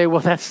them and say,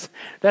 well, that's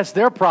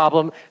their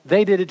problem.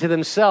 They did it to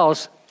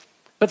themselves.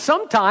 But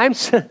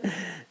sometimes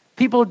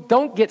people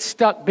don't get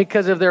stuck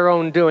because of their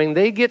own doing.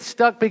 They get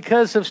stuck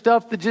because of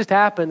stuff that just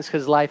happens,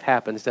 because life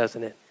happens,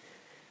 doesn't it?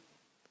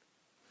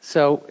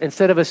 So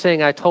instead of us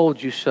saying, I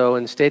told you so,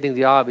 and stating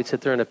the obvious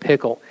that they're in a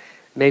pickle,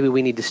 maybe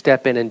we need to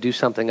step in and do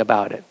something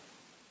about it.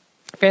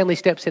 Family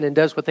steps in and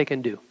does what they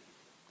can do,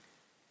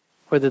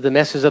 whether the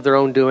messes of their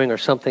own doing or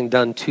something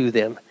done to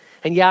them.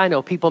 And yeah, I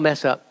know people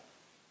mess up.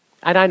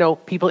 And I know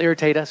people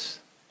irritate us.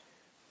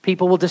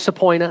 People will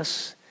disappoint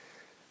us.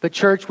 But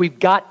church, we've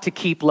got to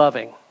keep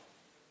loving.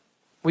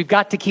 We've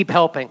got to keep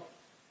helping.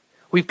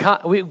 We've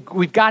got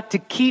to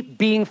keep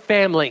being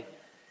family.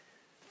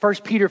 1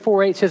 Peter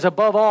 4:8 says,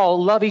 above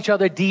all, love each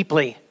other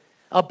deeply.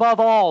 Above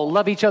all,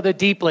 love each other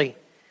deeply.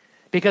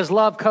 Because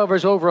love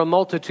covers over a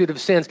multitude of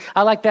sins.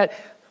 I like that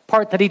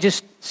part that he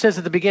just says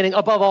at the beginning,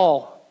 above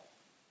all.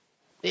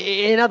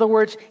 In other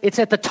words, it's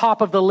at the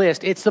top of the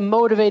list. It's the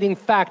motivating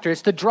factor.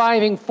 It's the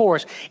driving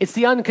force. It's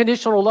the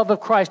unconditional love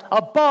of Christ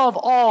above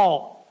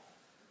all.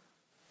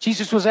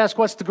 Jesus was asked,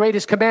 what's the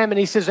greatest commandment?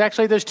 He says,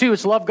 actually, there's two.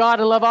 It's love God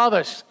and love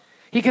others.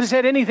 He could have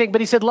said anything,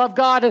 but he said, love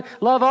God and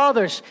love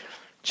others.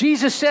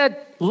 Jesus said,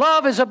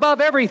 love is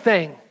above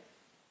everything.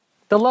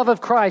 the love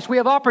of Christ. We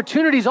have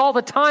opportunities all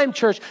the time,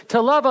 church, to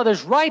love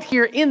others right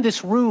here in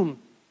this room.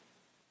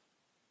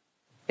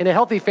 In a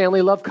healthy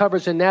family, love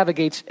covers and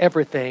navigates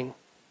everything.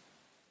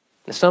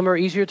 And some are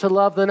easier to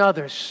love than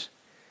others.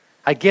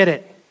 I get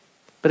it.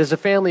 But as a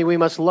family, we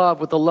must love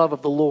with the love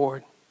of the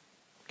Lord.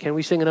 Can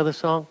we sing another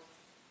song?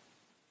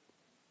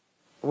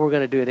 We're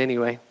going to do it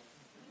anyway.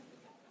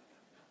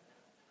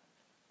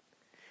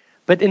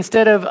 But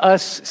instead of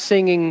us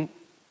singing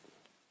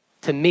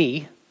to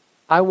me,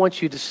 I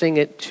want you to sing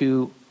it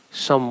to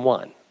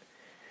someone.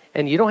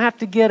 And you don't have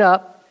to get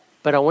up,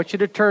 but I want you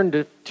to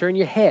turn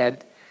your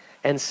head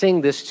and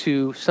sing this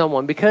to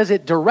someone, because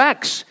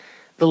the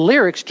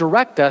lyrics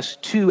direct us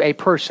to a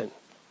person.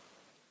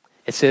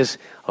 It says,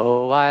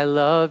 oh, I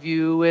love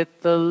you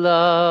with the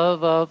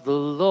love of the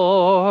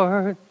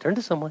Lord. Turn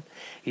to someone.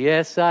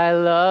 Yes, I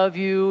love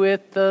you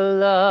with the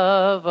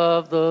love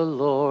of the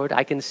Lord.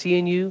 I can see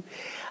in you.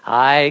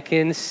 I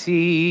can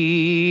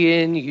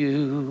see in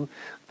you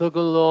the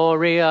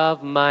glory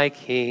of my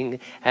King,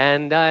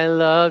 and I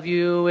love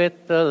you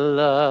with the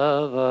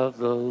love of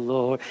the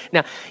Lord.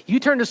 Now, you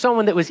turn to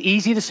someone that was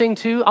easy to sing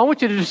to. I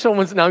want you to do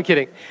someone's, no, I'm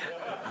kidding.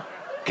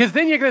 Because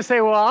then you're going to say,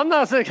 well, I'm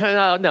not singing.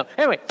 No.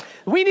 Anyway,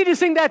 we need to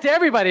sing that to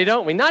everybody,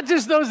 don't we? Not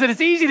just those that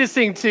it's easy to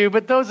sing to,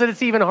 but those that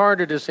it's even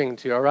harder to sing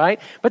to, all right?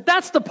 But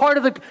that's the part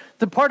of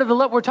the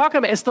love we're talking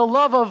about. It's the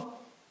love of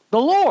the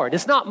Lord.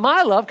 It's not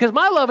my love, because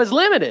my love is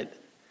limited.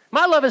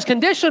 My love is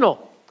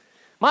conditional.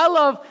 My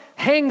love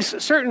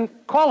hangs certain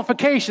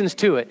qualifications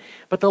to it.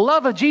 But the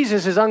love of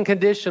Jesus is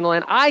unconditional,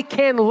 and I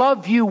can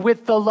love you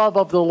with the love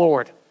of the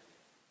Lord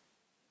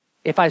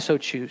if I so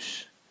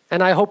choose.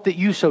 And I hope that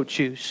you so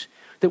choose,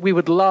 that we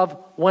would love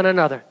one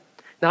another.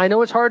 Now, I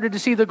know it's harder to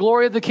see the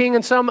glory of the King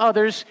in some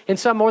others, in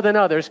some more than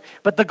others,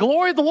 but the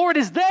glory of the Lord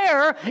is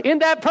there in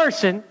that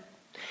person.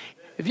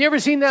 Have you ever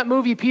seen that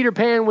movie, Peter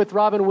Pan, with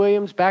Robin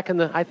Williams back in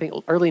the, I think,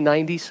 early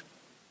 90s?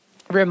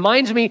 It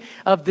reminds me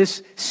of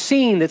this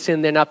scene that's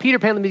in there. Now, Peter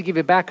Pan, let me give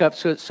you a backup.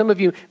 So some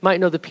of you might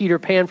know the Peter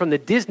Pan from the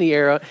Disney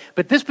era,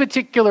 but this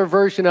particular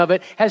version of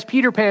it has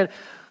Peter Pan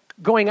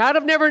going out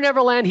of Never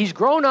Never Land. He's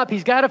grown up,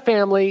 he's got a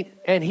family,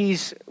 and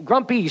he's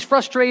grumpy, he's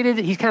frustrated,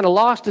 he's kind of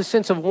lost his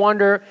sense of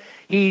wonder.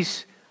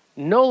 He's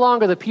no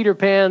longer the Peter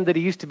Pan that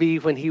he used to be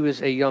when he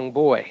was a young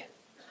boy.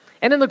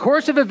 And in the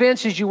course of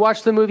events, as you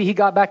watch the movie, he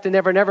got back to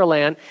Never Never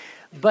Land,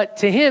 but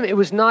to him, it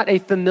was not a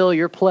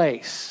familiar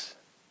place.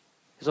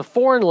 It was a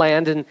foreign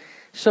land, and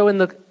so in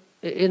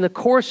the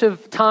course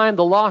of time,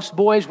 the lost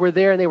boys were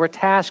there, and they were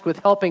tasked with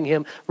helping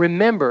him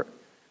remember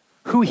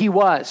who he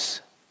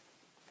was.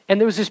 And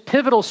there was this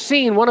pivotal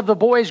scene. One of the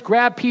boys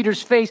grabbed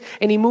Peter's face,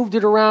 and he moved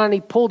it around, and he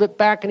pulled it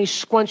back, and he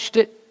squunched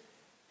it.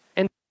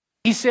 And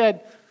he said,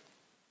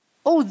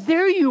 oh,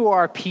 there you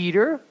are,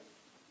 Peter.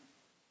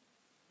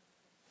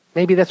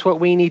 Maybe that's what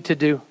we need to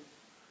do.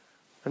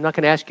 I'm not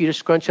going to ask you to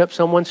scrunch up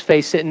someone's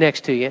face sitting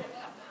next to you.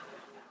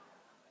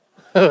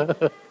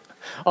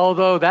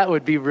 Although that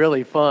would be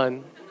really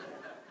fun.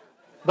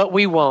 But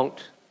we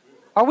won't.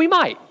 Or we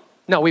might.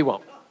 No, we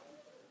won't.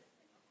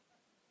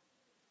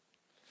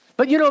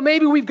 But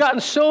maybe we've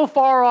gotten so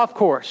far off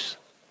course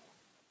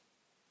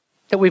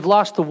that we've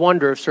lost the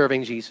wonder of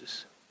serving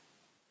Jesus.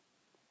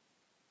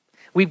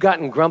 We've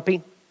gotten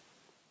grumpy.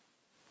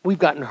 We've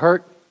gotten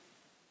hurt.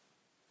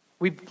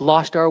 We've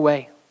lost our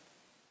way.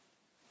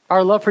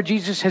 Our love for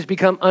Jesus has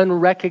become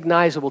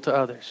unrecognizable to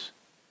others.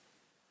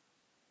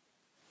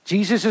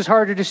 Jesus is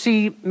harder to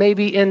see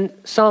maybe in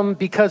some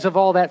because of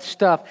all that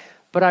stuff,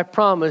 but I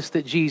promise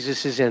that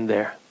Jesus is in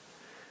there.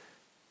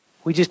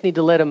 We just need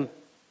to let him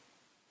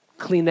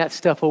clean that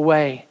stuff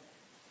away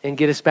and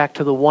get us back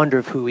to the wonder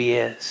of who he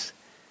is.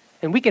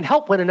 And we can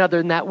help one another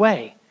in that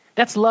way.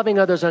 That's loving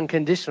others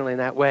unconditionally in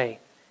that way.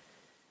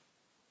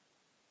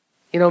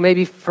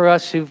 Maybe for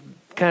us who've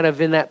kind of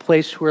in that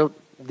place where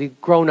the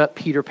grown-up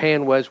Peter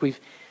Pan was, we've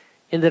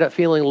ended up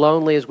feeling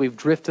lonely as we've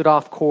drifted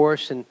off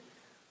course, and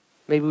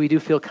maybe we do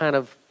feel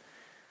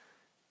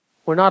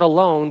we're not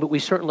alone, but we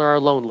certainly are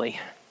lonely.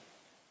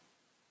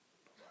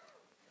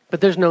 But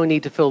there's no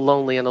need to feel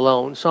lonely and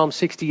alone. Psalm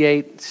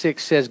 68:6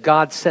 says,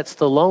 God sets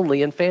the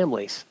lonely in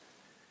families.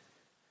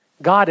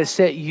 God has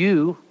set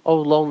you, O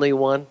lonely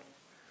one,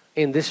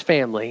 in this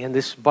family, in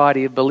this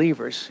body of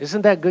believers.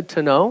 Isn't that good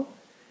to know?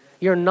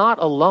 You're not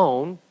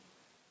alone,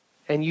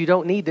 and you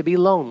don't need to be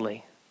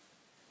lonely,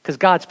 because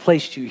God's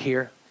placed you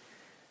here.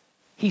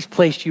 He's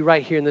placed you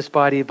right here in this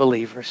body of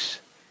believers.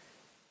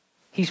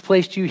 He's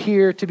placed you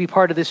here to be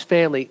part of this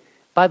family.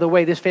 By the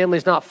way, this family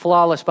is not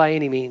flawless by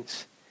any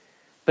means,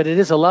 but it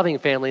is a loving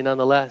family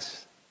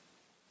nonetheless,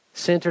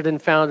 centered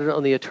and founded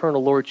on the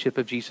eternal lordship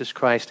of Jesus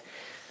Christ.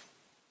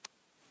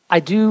 I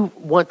do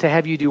want to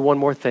have you do one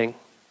more thing,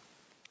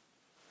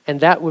 and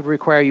that would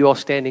require you all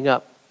standing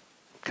up,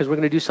 because we're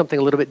going to do something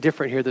a little bit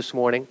different here this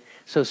morning.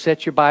 So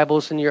set your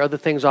Bibles and your other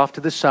things off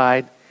to the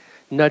side.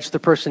 Nudge the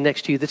person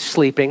next to you that's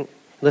sleeping.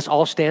 Let's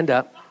all stand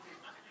up.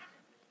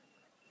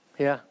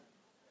 Yeah.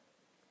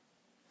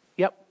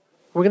 Yep.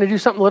 We're going to do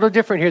something a little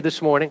different here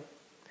this morning.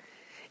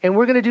 And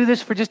we're going to do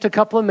this for just a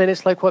couple of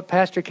minutes like what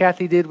Pastor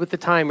Kathy did with the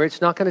timer. It's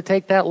not going to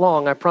take that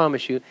long, I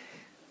promise you.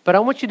 But I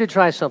want you to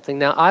try something.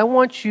 Now, I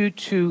want you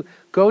to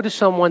go to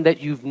someone that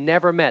you've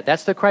never met.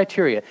 That's the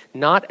criteria.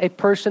 Not a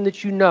person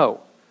that you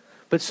know,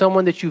 but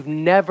someone that you've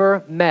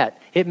never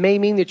met. It may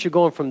mean that you're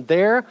going from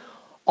there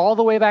all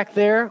the way back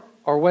there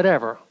or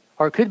whatever.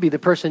 Or it could be the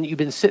person you've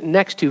been sitting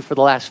next to for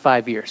the last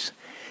 5 years.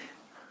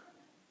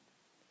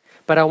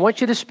 But I want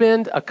you to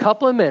spend a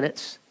couple of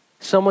minutes,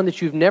 someone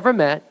that you've never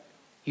met.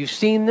 You've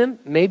seen them.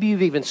 Maybe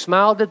you've even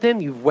smiled at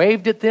them. You've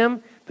waved at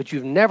them, but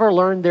you've never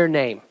learned their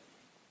name.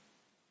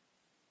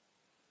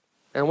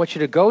 And I want you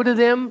to go to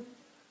them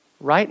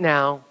right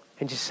now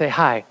and just say,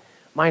 "Hi,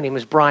 my name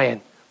is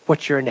Brian.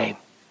 What's your name?"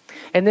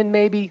 And then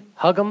maybe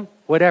hug them,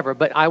 whatever.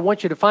 But I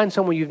want you to find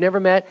someone you've never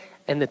met,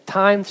 and the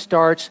time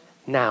starts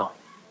now.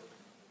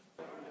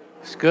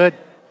 It's good.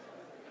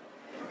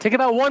 Take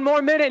about 1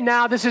 more minute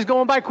now. This is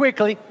going by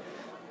quickly.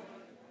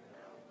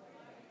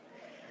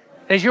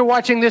 As you're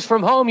watching this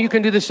from home, you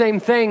can do the same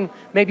thing.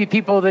 Maybe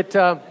people that,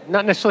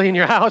 not necessarily in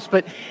your house,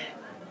 but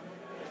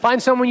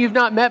find someone you've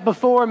not met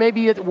before,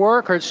 maybe at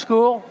work or at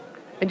school,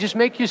 and just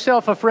make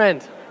yourself a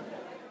friend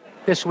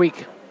this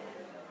week.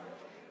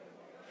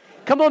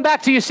 Come on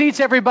back to your seats,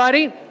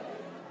 everybody.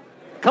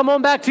 Come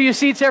on back to your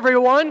seats,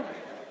 everyone.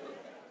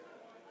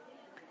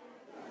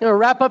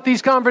 Wrap up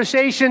these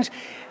conversations.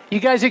 You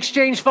guys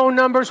exchange phone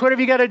numbers, whatever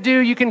you got to do.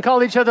 You can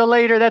call each other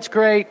later. That's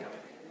great.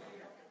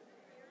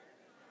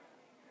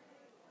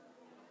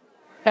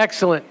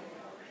 Excellent.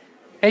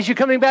 As you're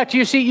coming back to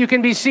your seat, you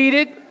can be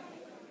seated.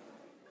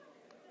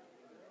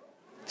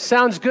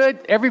 Sounds good.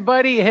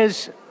 Everybody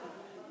has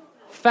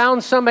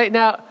found somebody.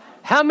 Now,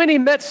 how many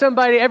met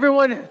somebody?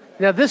 Everyone.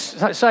 Now, this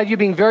side, you're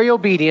being very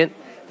obedient.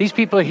 These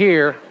people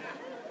here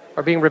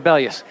are being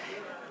rebellious.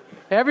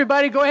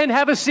 Everybody, go ahead and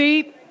have a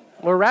seat.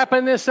 We're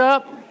wrapping this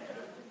up.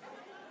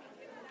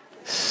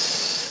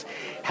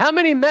 How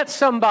many met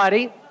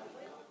somebody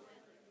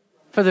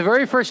for the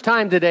very first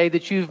time today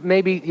that you've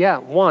maybe,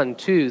 1,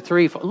 2,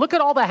 3, 4. Look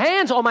at all the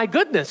hands. Oh, my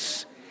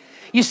goodness.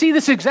 You see,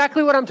 this is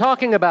exactly what I'm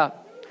talking about.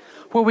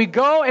 Where we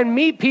go and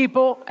meet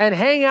people and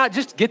hang out,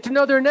 just get to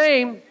know their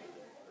name,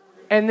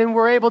 and then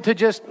we're able to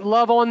just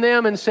love on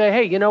them and say,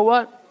 "Hey, you know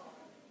what?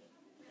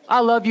 I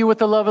love you with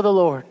the love of the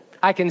Lord.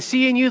 I can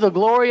see in you the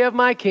glory of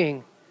my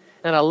King,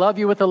 and I love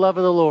you with the love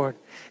of the Lord."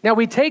 Now,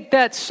 we take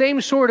that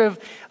same sort of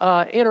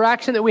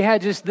interaction that we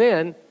had just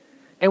then,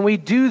 and we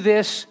do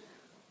this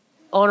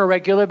on a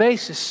regular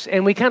basis.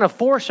 And we kind of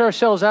force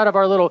ourselves out of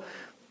our little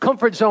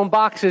comfort zone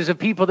boxes of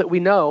people that we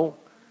know,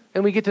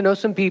 and we get to know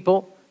some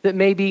people that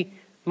maybe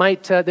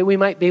that we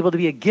might be able to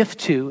be a gift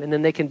to, and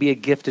then they can be a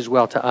gift as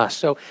well to us.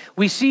 So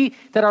we see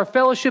that our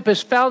fellowship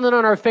is founded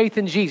on our faith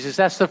in Jesus.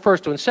 That's the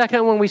first one.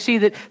 Second one, we see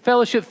that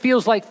fellowship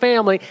feels like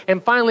family.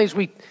 And finally, as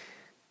we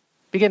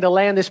begin to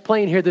land this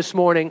plane here this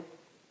morning,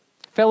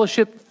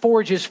 fellowship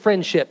forges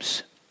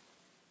friendships.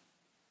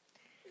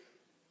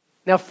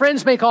 Now,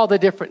 friends make all the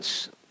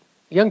difference.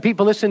 Young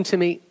people, listen to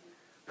me.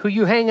 Who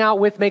you hang out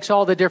with makes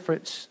all the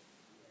difference.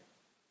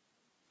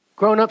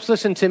 Grown-ups,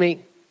 listen to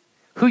me.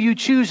 Who you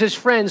choose as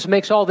friends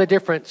makes all the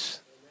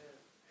difference.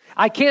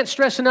 I can't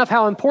stress enough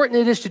how important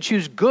it is to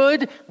choose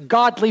good,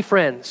 godly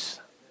friends.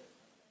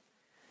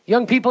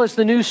 Young people, as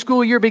the new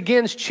school year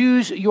begins,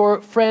 choose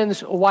your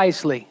friends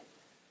wisely.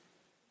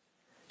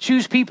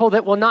 Choose people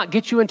that will not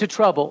get you into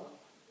trouble.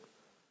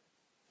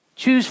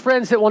 Choose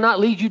friends that will not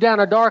lead you down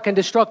a dark and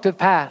destructive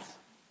path.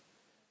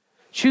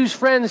 Choose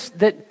friends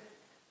that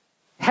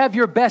have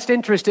your best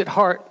interest at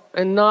heart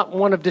and not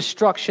one of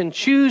destruction.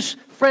 Choose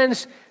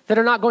friends that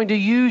are not going to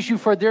use you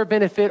for their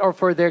benefit or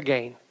for their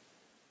gain.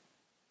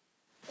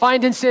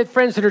 Find instead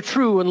friends that are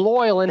true and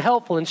loyal and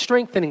helpful and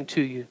strengthening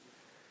to you.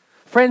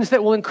 Friends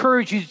that will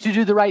encourage you to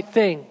do the right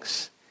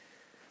things.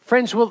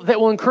 Friends that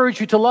will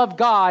encourage you to love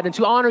God and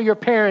to honor your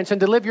parents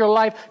and to live your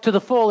life to the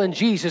full in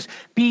Jesus.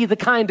 Be the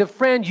kind of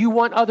friend you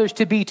want others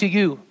to be to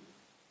you.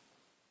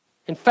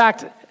 In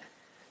fact,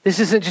 this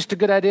isn't just a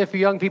good idea for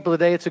young people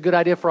today, it's a good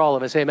idea for all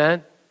of us,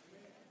 amen?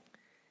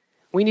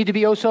 We need to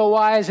be oh so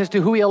wise as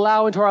to who we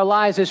allow into our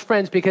lives as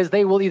friends, because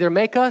they will either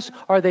make us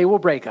or they will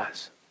break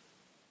us.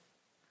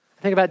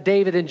 I think about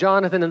David and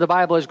Jonathan in the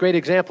Bible as a great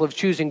example of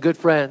choosing good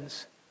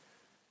friends.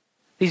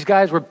 These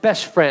guys were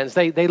best friends.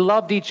 They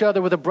loved each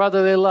other with a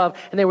brother they loved,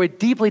 and they were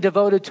deeply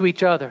devoted to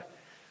each other.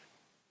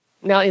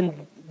 Now,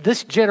 in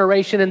this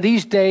generation, in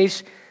these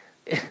days,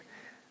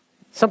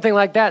 something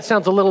like that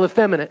sounds a little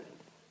effeminate.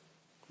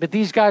 But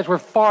these guys were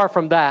far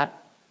from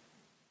that.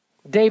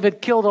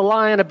 David killed a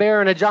lion, a bear,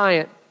 and a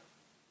giant.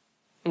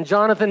 And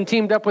Jonathan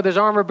teamed up with his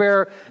armor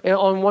bearer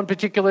on one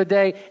particular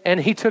day, and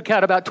he took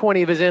out about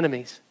 20 of his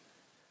enemies.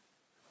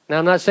 Now,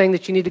 I'm not saying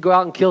that you need to go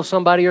out and kill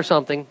somebody or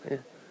something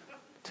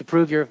to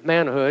prove your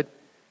manhood.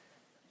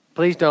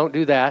 Please don't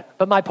do that.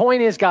 But my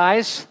point is,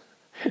 guys,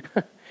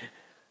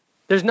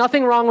 there's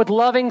nothing wrong with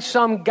loving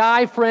some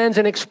guy friends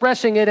and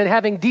expressing it and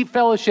having deep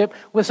fellowship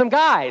with some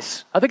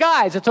guys. Other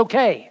guys, it's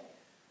okay.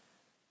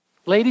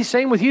 Ladies,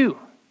 same with you.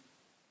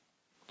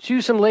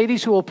 Choose some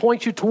ladies who will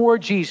point you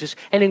toward Jesus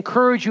and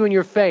encourage you in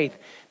your faith.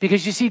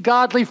 Because you see,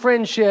 godly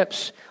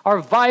friendships are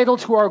vital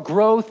to our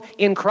growth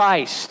in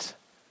Christ.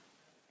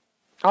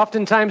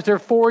 Oftentimes they're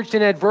forged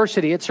in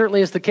adversity. It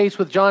certainly is the case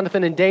with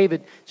Jonathan and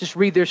David. Just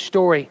read their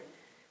story.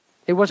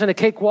 It wasn't a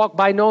cakewalk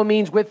by no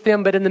means with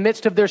them, but in the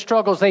midst of their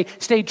struggles, they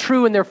stayed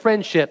true in their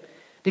friendship.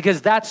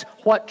 Because that's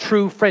what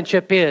true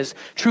friendship is.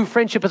 True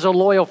friendship is a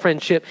loyal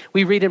friendship.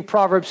 We read in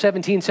Proverbs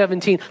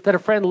 17:17 that a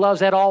friend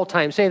loves at all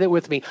times. Say that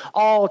with me.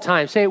 All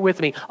times. Say it with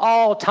me.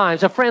 All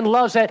times. A friend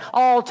loves at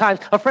all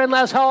times. A friend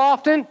loves how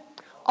often?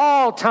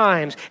 All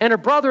times. And a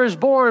brother is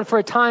born for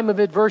a time of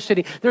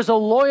adversity. There's a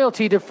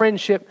loyalty to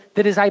friendship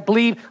that is, I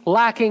believe,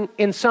 lacking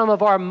in some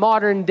of our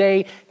modern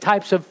day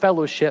types of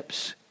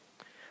fellowships.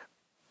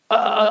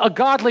 A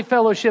godly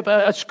fellowship,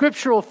 a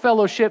scriptural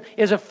fellowship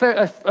is a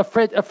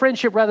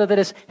friendship rather that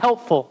is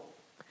helpful.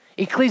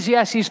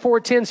 Ecclesiastes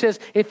 4:10 says,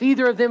 if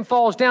either of them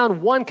falls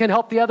down, one can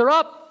help the other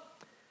up.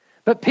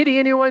 But pity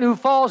anyone who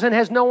falls and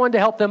has no one to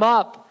help them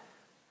up.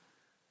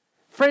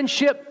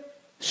 Friendship,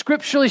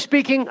 scripturally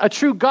speaking, a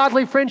true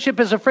godly friendship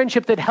is a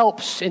friendship that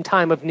helps in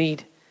time of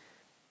need.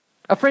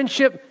 A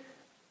friendship,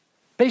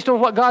 based on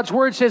what God's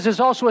word says,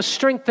 is also a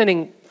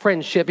strengthening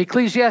friendship.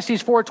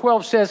 Ecclesiastes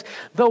 4:12 says,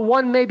 though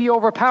one may be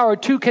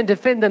overpowered, two can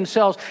defend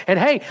themselves. And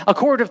hey, a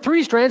cord of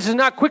 3 strands is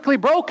not quickly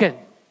broken.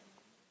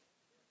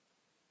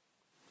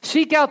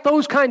 Seek out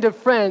those kind of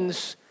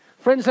friends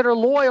that are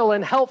loyal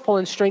and helpful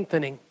and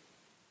strengthening.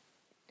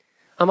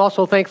 I'm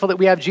also thankful that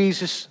we have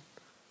Jesus.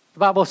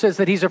 The Bible says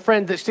that he's a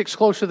friend that sticks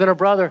closer than a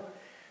brother.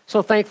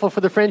 So thankful for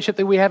the friendship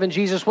that we have in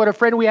Jesus. What a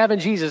friend we have in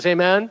Jesus,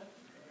 amen?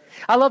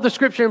 I love the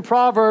scripture in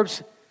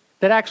Proverbs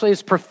that actually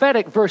is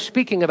prophetic verse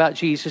speaking about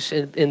Jesus.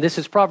 And this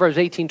is Proverbs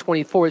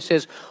 18:24. It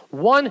says,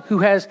 one who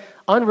has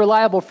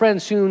unreliable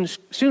friends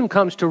soon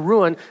comes to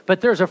ruin,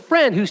 but there's a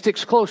friend who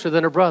sticks closer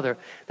than a brother.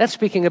 That's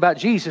speaking about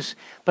Jesus.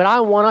 But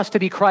I want us to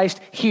be Christ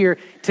here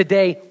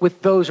today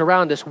with those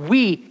around us.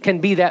 We can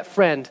be that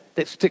friend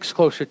that sticks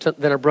closer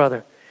than a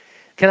brother.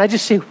 Can I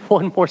just sing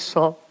one more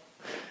song?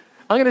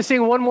 I'm going to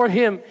sing one more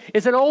hymn.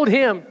 It's an old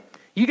hymn.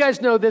 You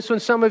guys know this one,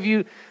 some of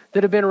you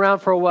that have been around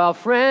for a while.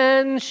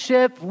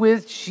 Friendship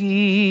with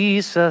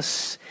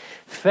Jesus,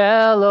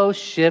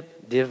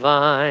 fellowship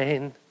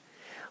divine.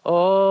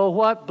 Oh,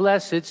 what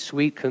blessed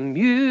sweet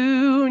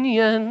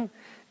communion.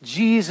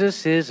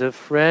 Jesus is a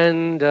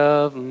friend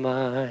of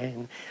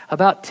mine.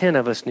 About 10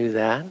 of us knew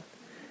that.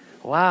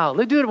 Wow,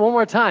 let's do it one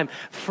more time.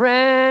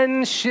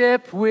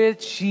 Friendship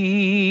with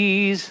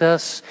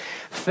Jesus,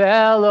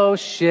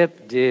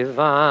 fellowship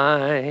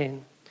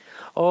divine.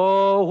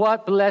 Oh,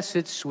 what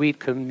blessed sweet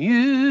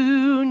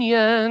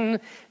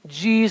communion.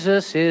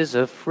 Jesus is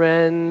a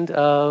friend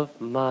of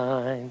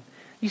mine.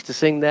 Used to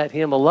sing that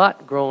hymn a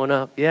lot growing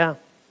up, yeah.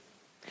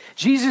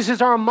 Jesus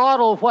is our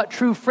model of what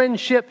true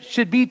friendship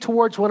should be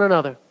towards one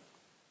another.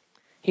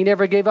 He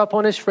never gave up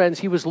on his friends.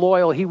 He was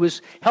loyal. He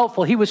was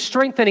helpful. He was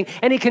strengthening.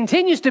 And he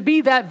continues to be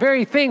that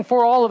very thing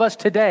for all of us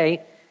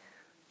today,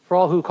 for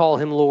all who call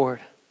him Lord.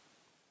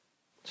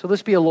 So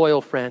let's be a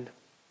loyal friend.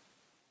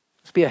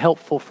 Let's be a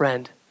helpful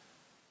friend.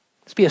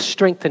 Let's be a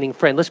strengthening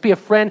friend. Let's be a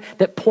friend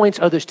that points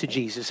others to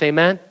Jesus.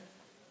 Amen?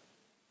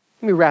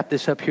 Let me wrap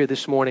this up here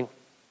this morning.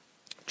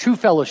 True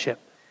fellowship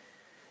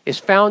is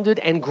founded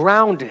and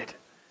grounded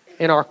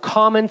in our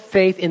common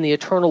faith in the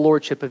eternal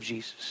lordship of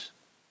Jesus.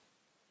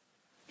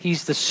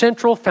 He's the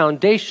central,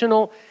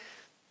 foundational,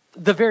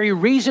 the very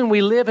reason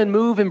we live and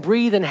move and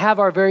breathe and have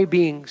our very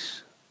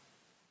beings.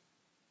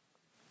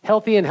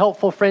 Healthy and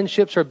helpful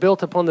friendships are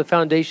built upon the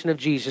foundation of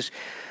Jesus.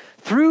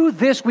 Through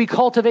this, we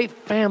cultivate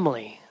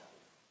family.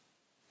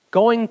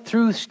 Going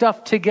through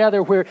stuff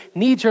together where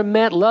needs are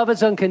met, love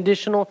is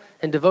unconditional,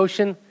 and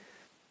devotion,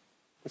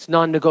 it's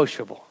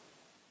non-negotiable.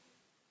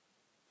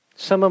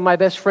 Some of my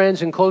best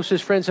friends and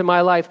closest friends in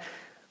my life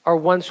are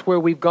ones where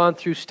we've gone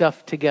through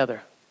stuff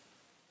together.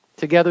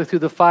 Together through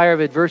the fire of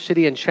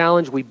adversity and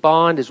challenge, we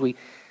bond as we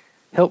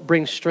help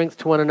bring strength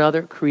to one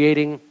another,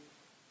 creating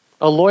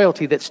a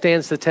loyalty that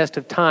stands the test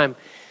of time.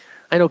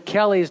 I know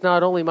Kelly is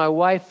not only my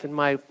wife and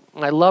my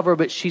lover,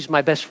 but she's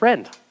my best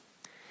friend.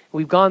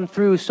 We've gone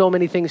through so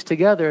many things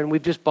together, and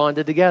we've just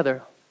bonded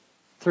together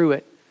through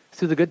it,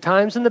 through the good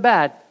times and the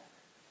bad,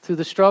 through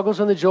the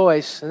struggles and the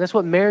joys. And that's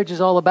what marriage is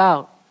all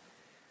about.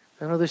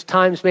 I know there's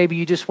times maybe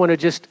you just want to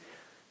just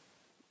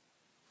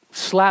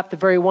slap the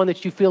very one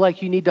that you feel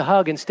like you need to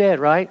hug instead,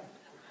 right?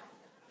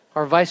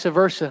 Or vice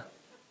versa.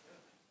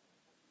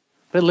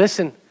 But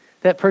listen,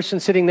 that person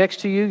sitting next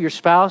to you, your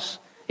spouse,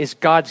 is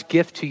God's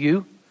gift to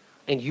you,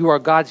 and you are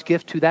God's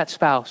gift to that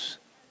spouse.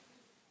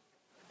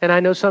 And I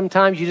know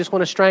sometimes you just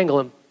want to strangle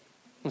him.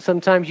 And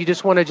sometimes you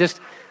just want to just,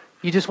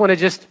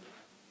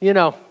 you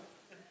know.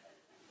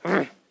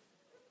 But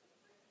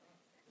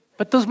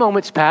those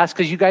moments pass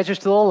because you guys are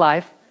still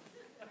alive.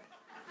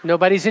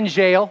 Nobody's in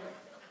jail.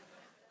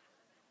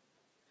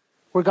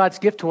 We're God's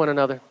gift to one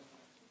another.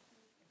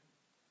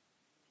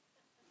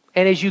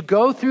 And as you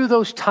go through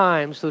those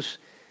times, those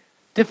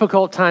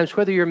difficult times,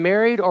 whether you're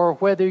married or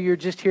whether you're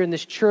just here in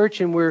this church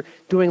and we're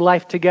doing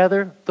life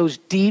together, those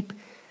deep,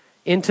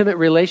 intimate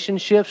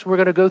relationships, we're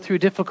going to go through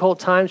difficult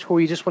times where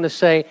you just want to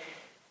say,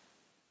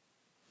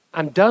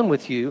 I'm done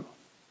with you,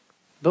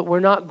 but we're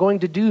not going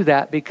to do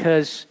that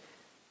because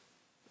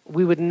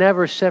we would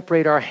never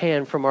separate our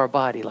hand from our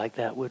body like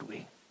that, would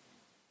we?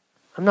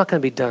 I'm not going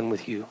to be done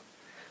with you.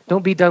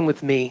 Don't be done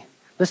with me.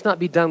 Let's not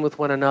be done with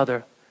one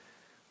another.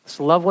 Let's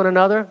love one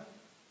another.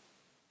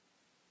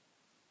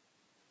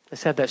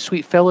 Let's have that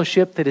sweet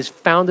fellowship that is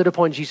founded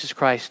upon Jesus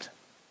Christ.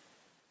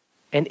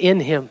 And in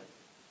him,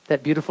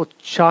 that beautiful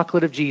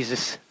chocolate of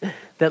Jesus,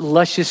 that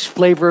luscious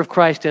flavor of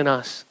Christ in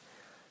us.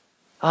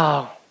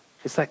 Oh,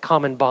 it's that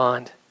common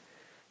bond.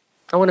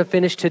 I want to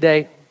finish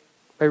today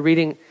by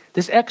reading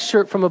this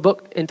excerpt from a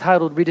book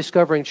entitled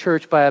Rediscovering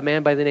Church by a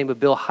man by the name of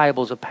Bill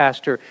Hybels, a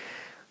pastor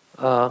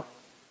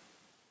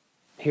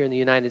here in the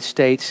United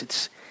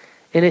States.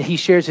 In it, he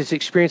shares his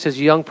experience as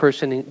a young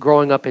person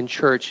growing up in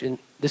church, and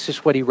this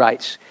is what he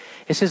writes.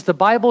 It says, the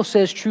Bible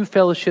says true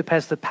fellowship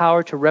has the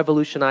power to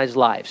revolutionize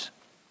lives.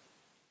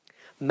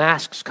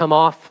 Masks come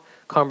off,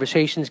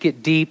 conversations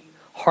get deep,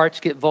 hearts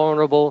get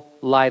vulnerable,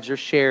 lives are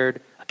shared,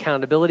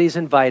 accountability is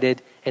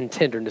invited, and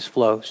tenderness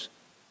flows.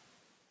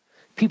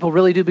 People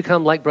really do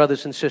become like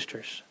brothers and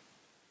sisters.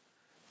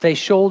 They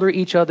shoulder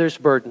each other's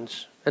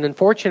burdens. And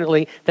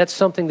unfortunately, that's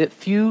something that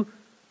few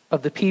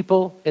of the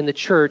people in the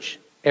church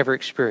ever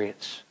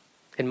experience.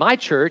 In my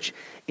church,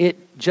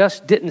 it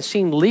just didn't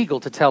seem legal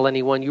to tell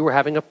anyone you were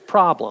having a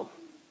problem.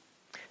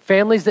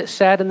 Families that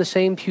sat in the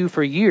same pew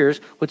for years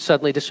would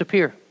suddenly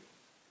disappear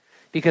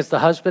because the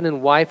husband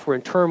and wife were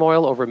in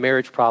turmoil over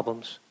marriage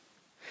problems.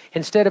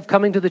 Instead of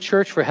coming to the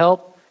church for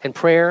help and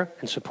prayer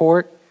and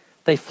support,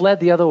 they fled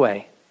the other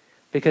way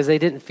because they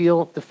didn't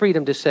feel the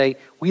freedom to say,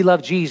 we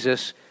love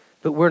Jesus,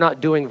 but we're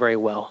not doing very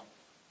well.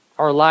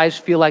 Our lives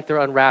feel like they're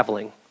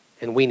unraveling,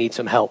 and we need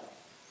some help.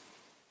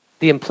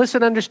 The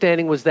implicit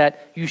understanding was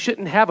that you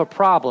shouldn't have a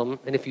problem,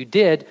 and if you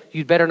did,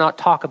 you'd better not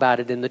talk about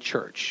it in the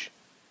church.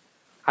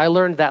 I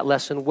learned that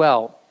lesson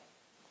well.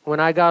 When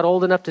I got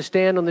old enough to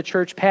stand on the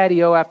church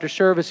patio after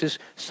services,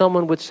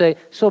 someone would say,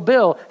 so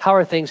Bill, how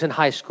are things in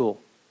high school?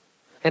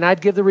 And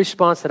I'd give the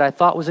response that I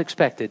thought was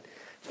expected.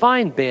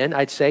 Fine, Ben,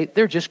 I'd say,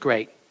 they're just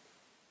great.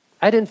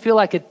 I didn't feel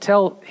I could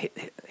tell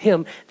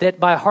him that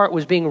my heart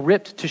was being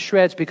ripped to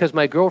shreds because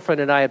my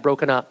girlfriend and I had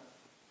broken up,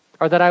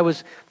 or that I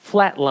was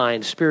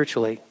flatlined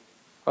spiritually,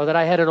 or that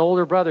I had an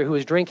older brother who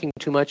was drinking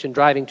too much and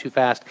driving too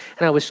fast,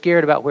 and I was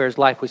scared about where his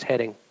life was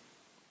heading.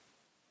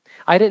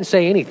 I didn't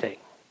say anything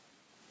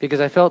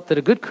because I felt that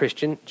a good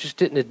Christian just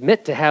didn't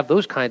admit to have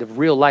those kind of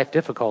real life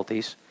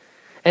difficulties.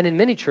 And in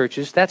many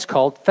churches, that's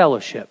called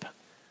fellowship.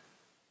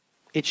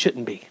 It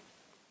shouldn't be.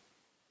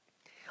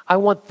 I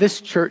want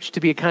this church to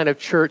be a kind of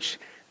church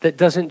that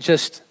doesn't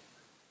just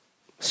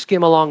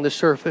skim along the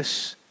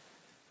surface,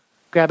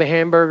 grab a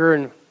hamburger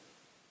and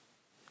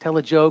tell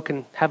a joke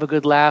and have a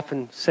good laugh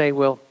and say,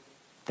 well,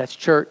 that's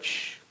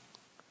church.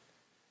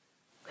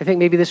 I think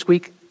maybe this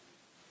week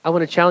I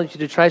want to challenge you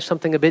to try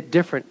something a bit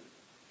different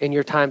in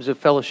your times of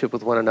fellowship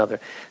with one another.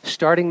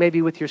 Starting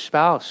maybe with your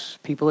spouse,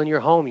 people in your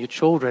home, your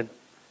children,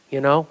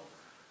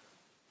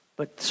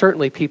 but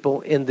certainly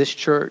people in this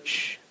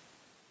church.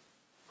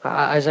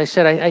 As I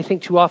said, I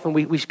think too often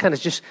we kind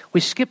of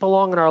we skip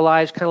along in our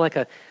lives kind of like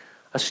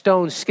a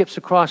stone skips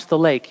across the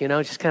lake,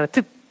 just kind of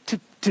tip, tip,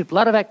 tip. A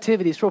lot of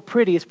activity. It's real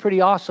pretty. It's pretty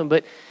awesome,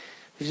 but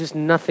there's just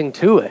nothing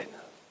to it.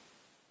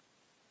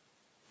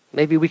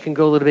 Maybe we can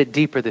go a little bit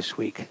deeper this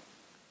week,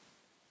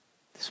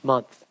 this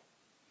month,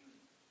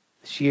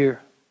 this year,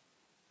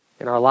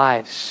 in our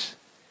lives.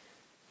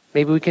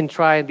 Maybe we can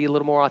try and be a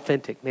little more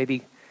authentic,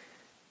 maybe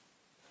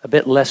a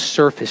bit less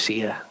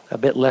surfacey, a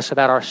bit less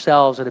about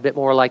ourselves and a bit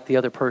more like the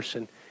other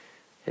person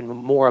and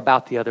more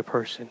about the other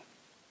person.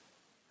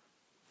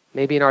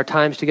 Maybe in our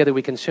times together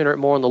we can center it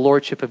more on the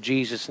lordship of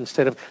Jesus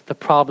instead of the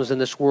problems in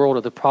this world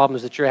or the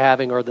problems that you're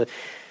having or the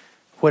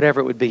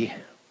whatever it would be.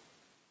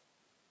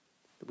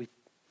 We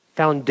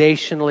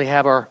foundationally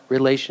have our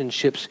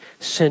relationships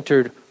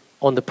centered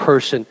on the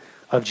person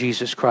of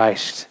Jesus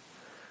Christ.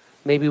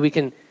 Maybe we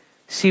can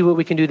see what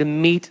we can do to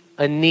meet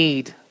a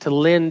need, to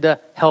lend a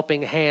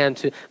helping hand,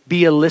 to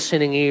be a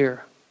listening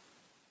ear.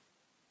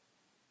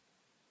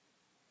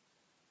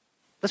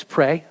 Let's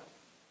pray.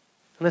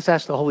 And let's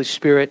ask the Holy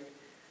Spirit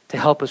to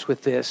help us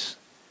with this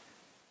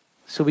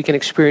so we can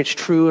experience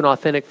true and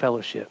authentic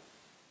fellowship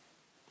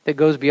that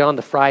goes beyond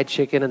the fried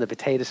chicken and the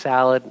potato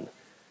salad and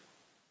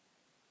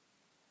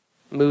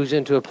moves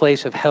into a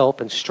place of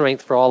help and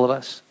strength for all of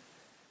us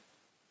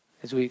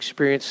as we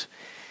experience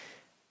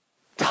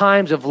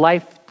times of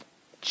life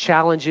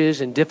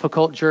challenges and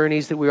difficult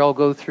journeys that we all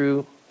go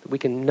through. We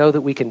can know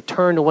that we can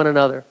turn to one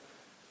another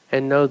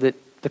and know that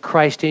the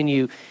Christ in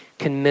you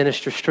can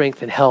minister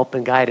strength and help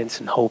and guidance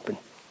and hope and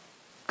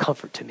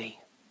comfort to me.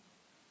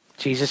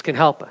 Jesus can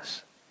help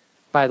us.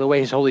 By the way,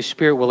 His Holy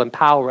Spirit will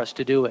empower us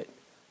to do it.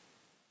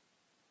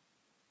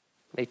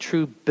 May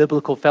true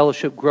biblical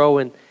fellowship grow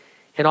in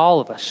all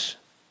of us.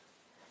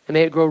 And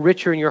may it grow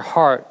richer in your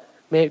heart.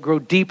 May it grow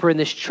deeper in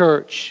this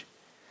church,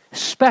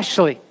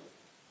 especially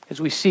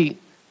as we see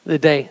the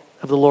day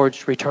of the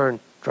Lord's return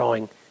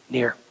drawing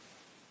near.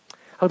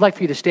 I would like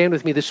for you to stand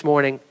with me this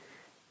morning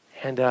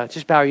and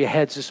just bow your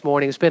heads this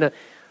morning. It's been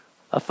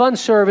a fun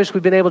service.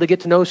 We've been able to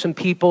get to know some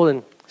people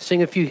and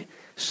sing a few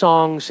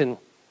songs and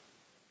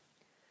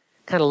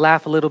kind of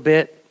laugh a little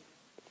bit.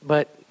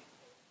 But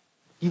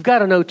you've got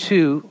to know,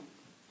 too,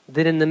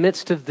 that in the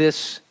midst of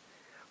this,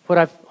 what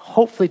I've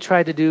hopefully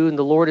tried to do and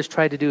the Lord has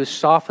tried to do is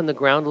soften the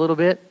ground a little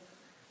bit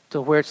to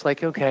where it's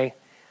like, okay,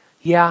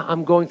 yeah,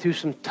 I'm going through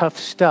some tough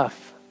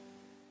stuff.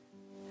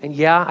 And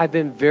yeah, I've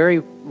been very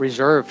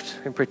reserved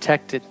and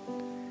protected.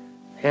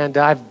 And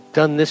I've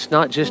done this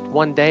not just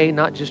one day,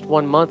 not just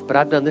 1 month, but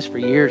I've done this for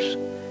years.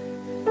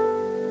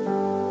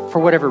 For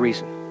whatever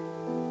reason.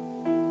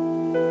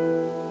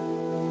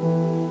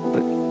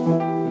 But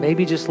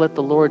maybe just let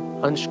the Lord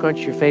unscrunch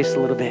your face a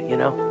little bit,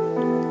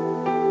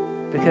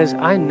 Because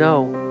I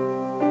know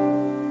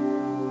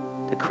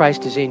that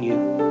Christ is in you.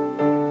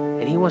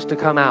 And He wants to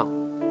come out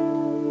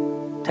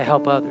to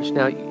help others.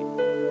 Now,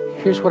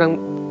 here's what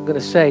I'm going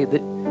to say.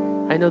 That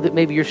I know that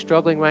maybe you're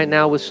struggling right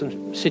now with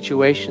some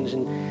situations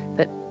and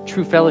that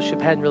true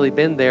fellowship hadn't really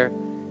been there.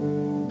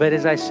 But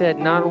as I said,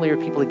 not only are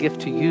people a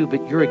gift to you,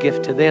 but you're a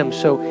gift to them.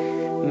 So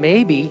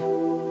maybe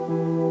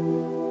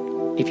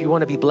if you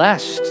want to be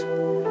blessed,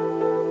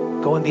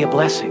 go and be a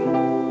blessing,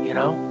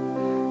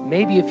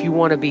 Maybe if you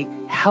want to be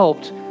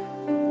helped,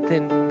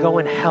 then go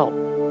and help.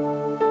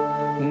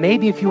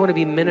 Maybe if you want to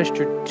be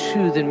ministered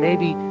to, then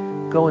maybe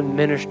go and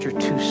minister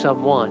to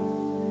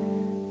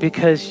someone.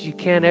 Because you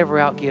can't ever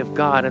outgive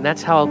God, and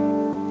that's how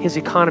His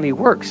economy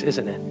works,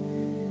 isn't it?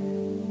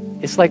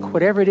 It's like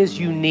whatever it is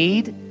you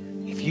need,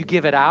 if you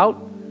give it out,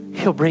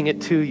 He'll bring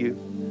it to you.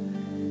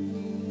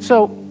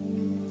 So,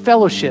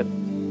 fellowship.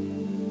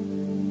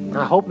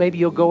 I hope maybe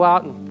you'll go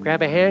out and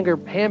grab a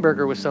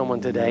hamburger with someone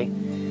today.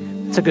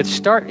 It's a good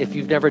start if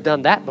you've never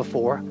done that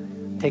before.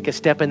 Take a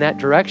step in that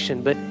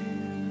direction, but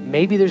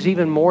maybe there's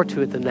even more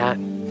to it than that.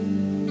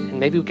 And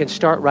maybe we can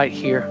start right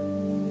here.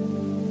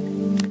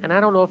 And I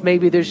don't know if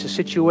maybe there's a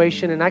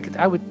situation, and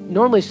I would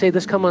normally say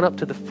this coming up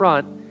to the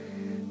front,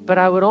 but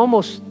I would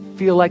almost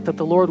feel like that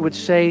the Lord would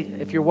say,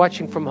 if you're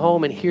watching from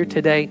home and here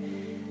today,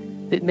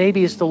 that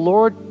maybe as the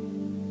Lord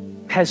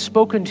has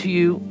spoken to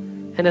you,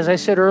 and as I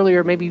said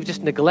earlier, maybe you've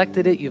just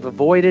neglected it, you've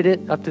avoided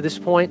it up to this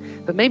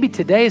point, but maybe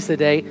today is the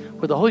day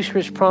where the Holy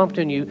Spirit's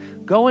prompting you,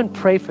 go and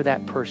pray for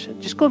that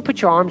person. Just go and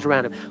put your arms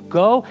around him.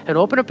 Go and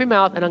open up your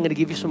mouth, and I'm going to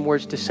give you some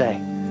words to say.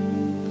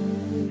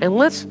 And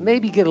let's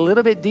maybe get a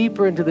little bit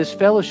deeper into this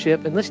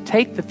fellowship, and let's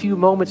take the few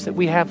moments that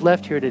we have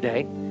left here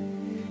today,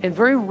 and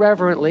very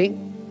reverently,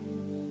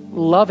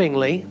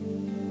 lovingly,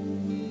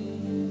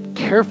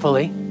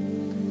 carefully,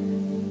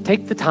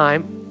 take the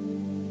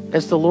time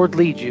as the Lord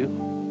leads you,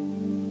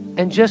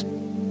 and just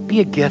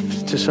be a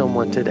gift to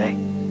someone today.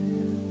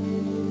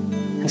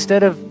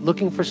 Instead of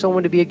looking for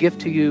someone to be a gift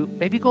to you,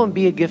 maybe go and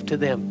be a gift to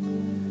them.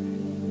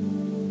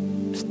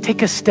 Just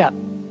take a step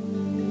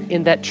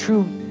in that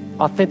true,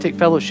 authentic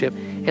fellowship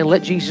and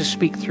let Jesus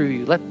speak through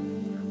you. Let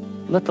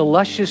the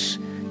luscious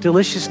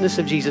deliciousness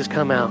of Jesus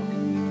come out.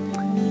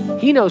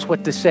 He knows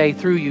what to say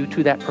through you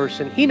to that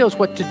person. He knows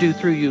what to do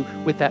through you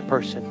with that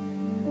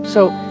person.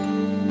 So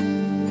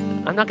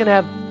I'm not going to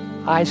have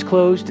eyes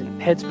closed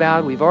and heads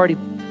bowed. We've already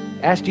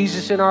asked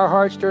Jesus in our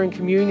hearts during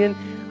communion.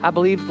 I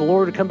believe if the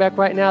Lord would come back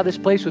right now, this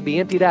place would be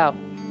emptied out,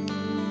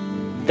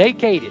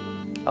 vacated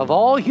of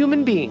all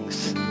human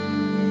beings.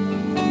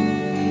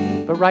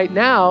 But right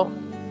now,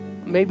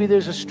 maybe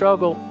there's a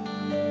struggle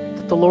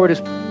that the Lord is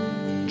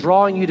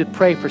drawing you to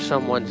pray for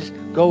someone. Just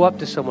go up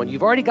to someone.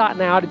 You've already gotten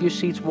out of your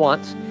seats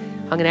once.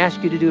 I'm going to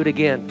ask you to do it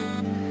again.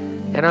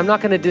 And I'm not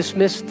going to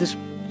dismiss this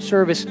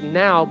service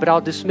now, but I'll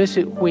dismiss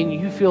it when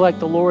you feel like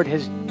the Lord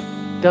has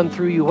done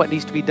through you what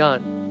needs to be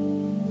done.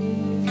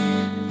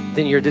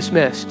 Then you're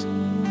dismissed.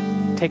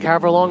 Take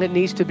however long it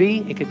needs to be.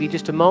 It could be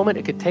just a moment.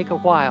 It could take a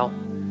while.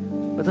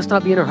 But let's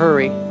not be in a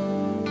hurry.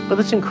 But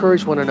let's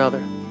encourage one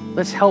another.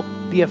 Let's help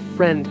be a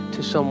friend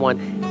to someone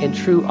in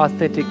true,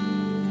 authentic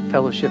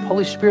fellowship.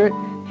 Holy Spirit,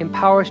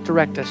 empower us,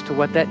 direct us to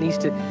what that needs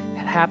to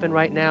happen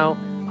right now.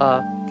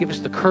 Give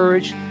us the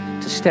courage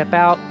to step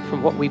out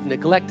from what we've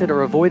neglected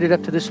or avoided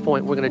up to this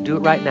point. We're going to do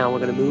it right now. We're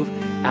going to move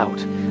out.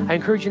 I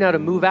encourage you now to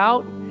move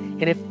out.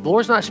 And if the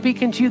Lord's not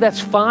speaking to you, that's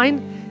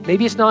fine.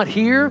 Maybe it's not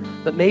here,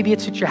 but maybe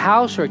it's at your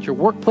house or at your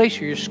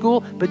workplace or your school.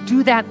 But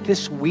do that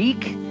this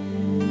week,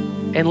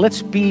 and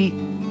let's be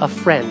a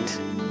friend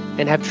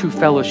and have true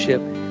fellowship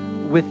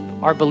with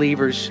our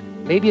believers.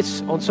 Maybe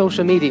it's on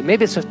social media.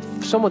 Maybe it's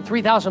someone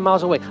 3,000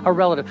 miles away, a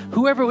relative,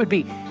 whoever it would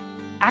be.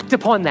 Act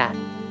upon that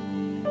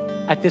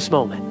at this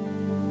moment.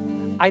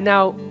 I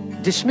now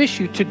dismiss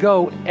you to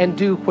go and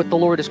do what the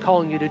Lord is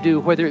calling you to do,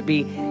 whether it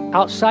be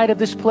outside of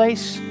this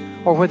place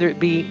or whether it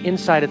be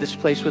inside of this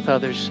place with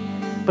others.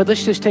 But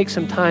let's just take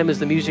some time as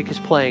the music is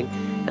playing,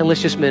 and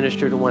let's just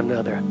minister to one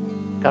another.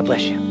 God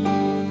bless you.